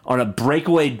him on a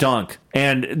breakaway dunk,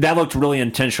 and that looked really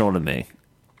intentional to me.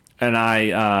 And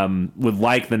I would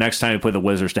like the next time we play the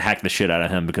Wizards to hack the shit out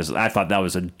of him, because I thought that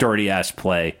was a dirty-ass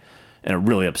play, and it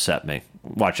really upset me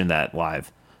watching that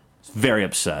live. Very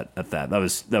upset at that. That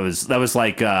was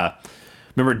like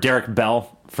remember Derek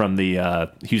Bell from the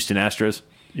Houston Astros?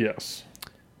 Yes.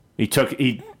 He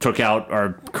took out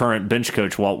our current bench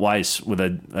coach Walt Weiss with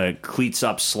a cleats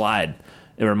up slide.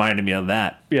 It reminded me of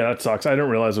that. Yeah, that sucks. I didn't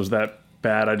realize it was that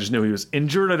bad. I just knew he was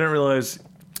injured. I didn't realize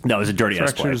that was a dirty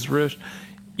ass play. His wrist.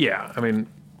 Yeah, I mean,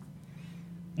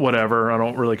 whatever. I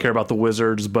don't really care about the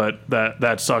Wizards, but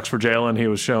that sucks for Jalen. He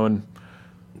was showing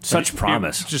such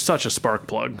promise, just such a spark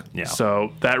plug. Yeah.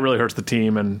 So that really hurts the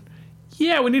team, and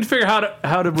yeah, we need to figure out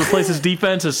how to replace his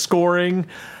defense, his scoring.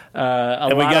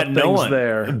 And we got no one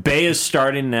there. Bay is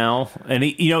starting now, and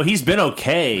he's been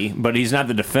okay, but he's not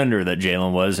the defender that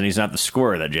Jalen was, and he's not the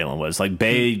scorer that Jalen was. Like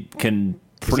Bay can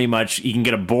pretty much, he can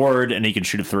get a board and he can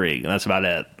shoot a three, and that's about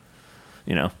it.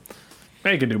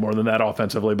 He can do more than that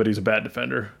offensively, but he's a bad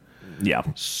defender. Yeah.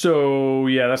 So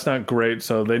yeah, that's not great.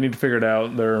 So they need to figure it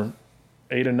out. They're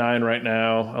 8-9 right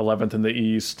now, 11th in the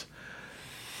East.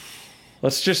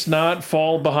 Let's just not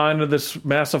fall behind this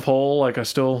massive hole. Like I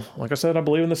said, I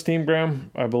believe in this team,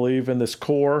 Graham. I believe in this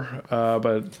core,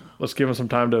 but let's give them some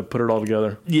time to put it all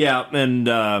together. Yeah, and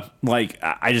I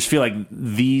just feel like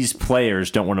these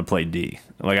players don't want to play D.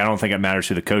 Like I don't think it matters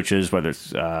who the coach is, whether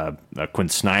it's Quinn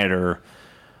Snyder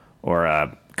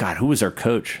or God, who was our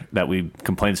coach that we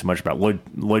complained so much about?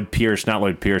 Lloyd Pierce, not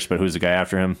Lloyd Pierce, but who's the guy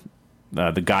after him?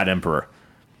 The God Emperor,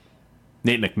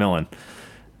 Nate McMillan,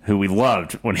 who we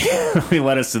loved when he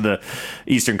led us to the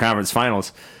Eastern Conference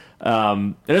Finals.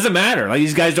 It doesn't matter. Like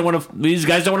these guys don't want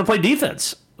to play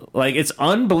defense. Like it's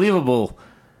unbelievable.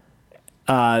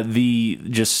 The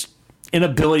just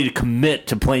inability to commit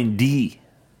to playing D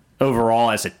overall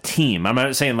as a team. I'm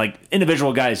not saying like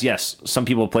individual guys. Yes, some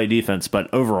people play defense,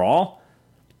 but overall,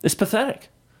 it's pathetic.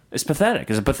 It's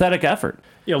pathetic. It's a pathetic effort.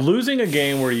 Yeah, losing a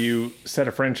game where you set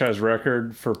a franchise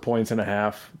record for points and a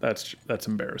half, that's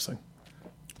embarrassing.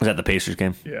 Was that the Pacers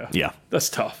game? Yeah. Yeah. That's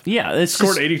tough. Yeah. It's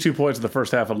scored 82 points in the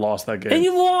first half and lost that game. And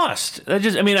you lost. I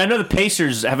know the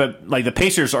Pacers the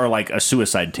Pacers are like a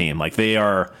suicide team. Like they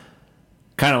are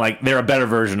kind of like, they're a better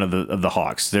version of the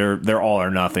Hawks. They're all or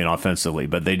nothing offensively,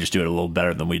 but they just do it a little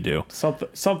better than we do.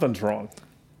 Something's wrong.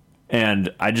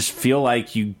 And I just feel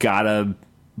like you gotta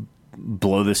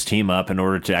blow this team up in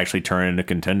order to actually turn into a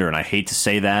contender. And I hate to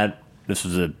say that. This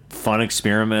was a fun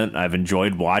experiment. I've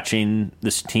enjoyed watching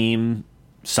this team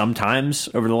sometimes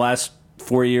over the last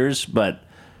 4 years, but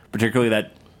particularly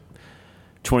that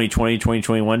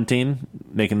 2020-2021 team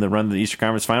making the run to the Eastern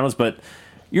Conference Finals. But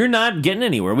you're not getting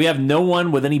anywhere. We have no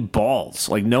one with any balls.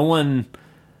 Like no one.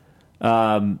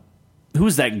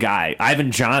 Who's that guy?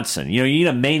 Ivan Johnson. You need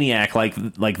a maniac like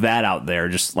that out there,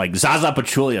 just like Zaza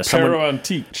Pachulia,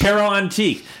 Pero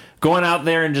Antique, going out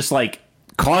there and just like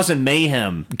causing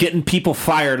mayhem, getting people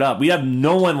fired up. We have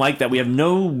no one like that. We have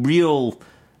no real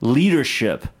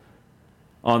leadership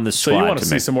on the squad. So you want to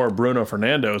see some more Bruno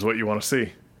Fernando is what you want to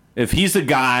see. If he's the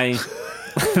guy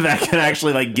that can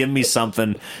actually like give me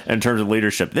something in terms of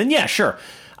leadership, then yeah, sure.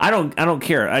 I don't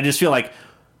care. I just feel like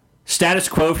status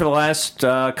quo for the last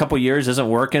couple years isn't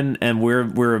working, and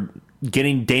we're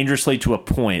getting dangerously to a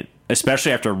point,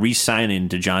 especially after re-signing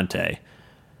DeJounte,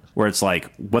 where it's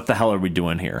like, what the hell are we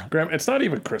doing here? Graham, it's not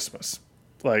even Christmas.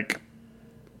 Like,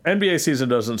 NBA season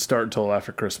doesn't start until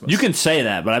after Christmas. You can say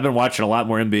that, but I've been watching a lot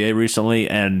more NBA recently,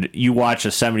 and you watch a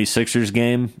 76ers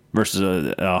game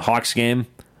versus a Hawks game,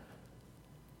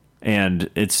 and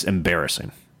it's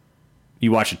embarrassing.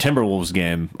 You watch a Timberwolves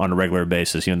game on a regular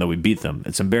basis, even though we beat them,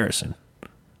 it's embarrassing.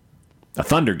 A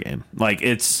Thunder game, like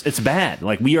it's bad.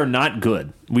 Like we are not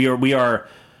good. We are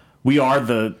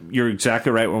the. You're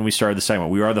exactly right. When we started the segment,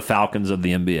 we are the Falcons of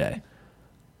the NBA.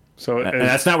 So and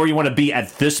that's not where you want to be at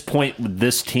this point with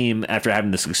this team after having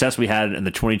the success we had in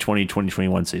the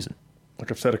 2020-2021 season.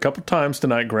 Like I've said a couple times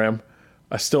tonight, Graham,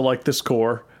 I still like this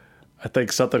core. I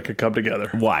think something could come together.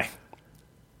 Why?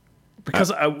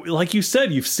 Because, like you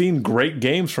said, you've seen great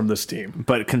games from this team.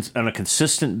 But on a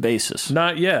consistent basis.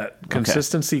 Not yet.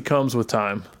 Consistency comes with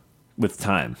time. With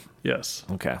time. Yes.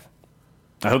 Okay.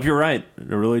 I hope you're right. I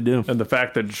really do. And the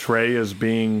fact that Trey is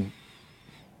being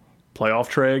playoff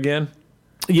Trey again.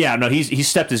 Yeah, no, he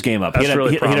stepped his game up. That's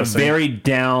he had a very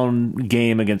down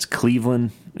game against Cleveland.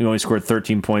 He only scored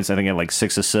 13 points. I think he had like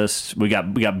 6 assists. We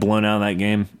got blown out in that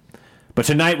game. But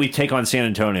tonight we take on San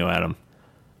Antonio, Adam.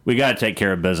 We got to take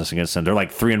care of business against them. They're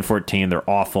like 3-14. They're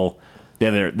awful. They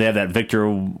have that Victor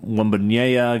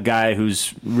Wembanyama guy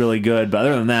who's really good. But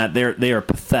other than that, they are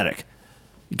pathetic.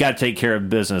 You got to take care of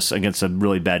business against a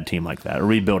really bad team like that, a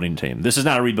rebuilding team. This is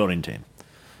not a rebuilding team.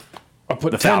 I'll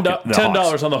put the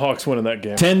 $10 on the Hawks winning that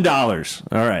game. $10.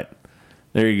 All right.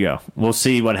 There you go. We'll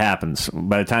see what happens.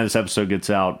 By the time this episode gets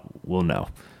out, we'll know.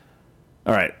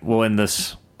 All right. We'll end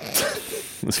this.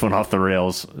 This went off the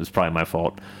rails. It's probably my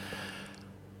fault.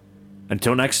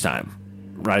 Until next time,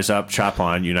 rise up, chop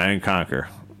on, unite and conquer,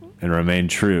 and remain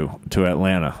true to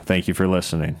Atlanta. Thank you for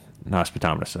listening.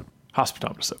 Hospitometer sip.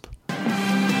 Hospitometer sip.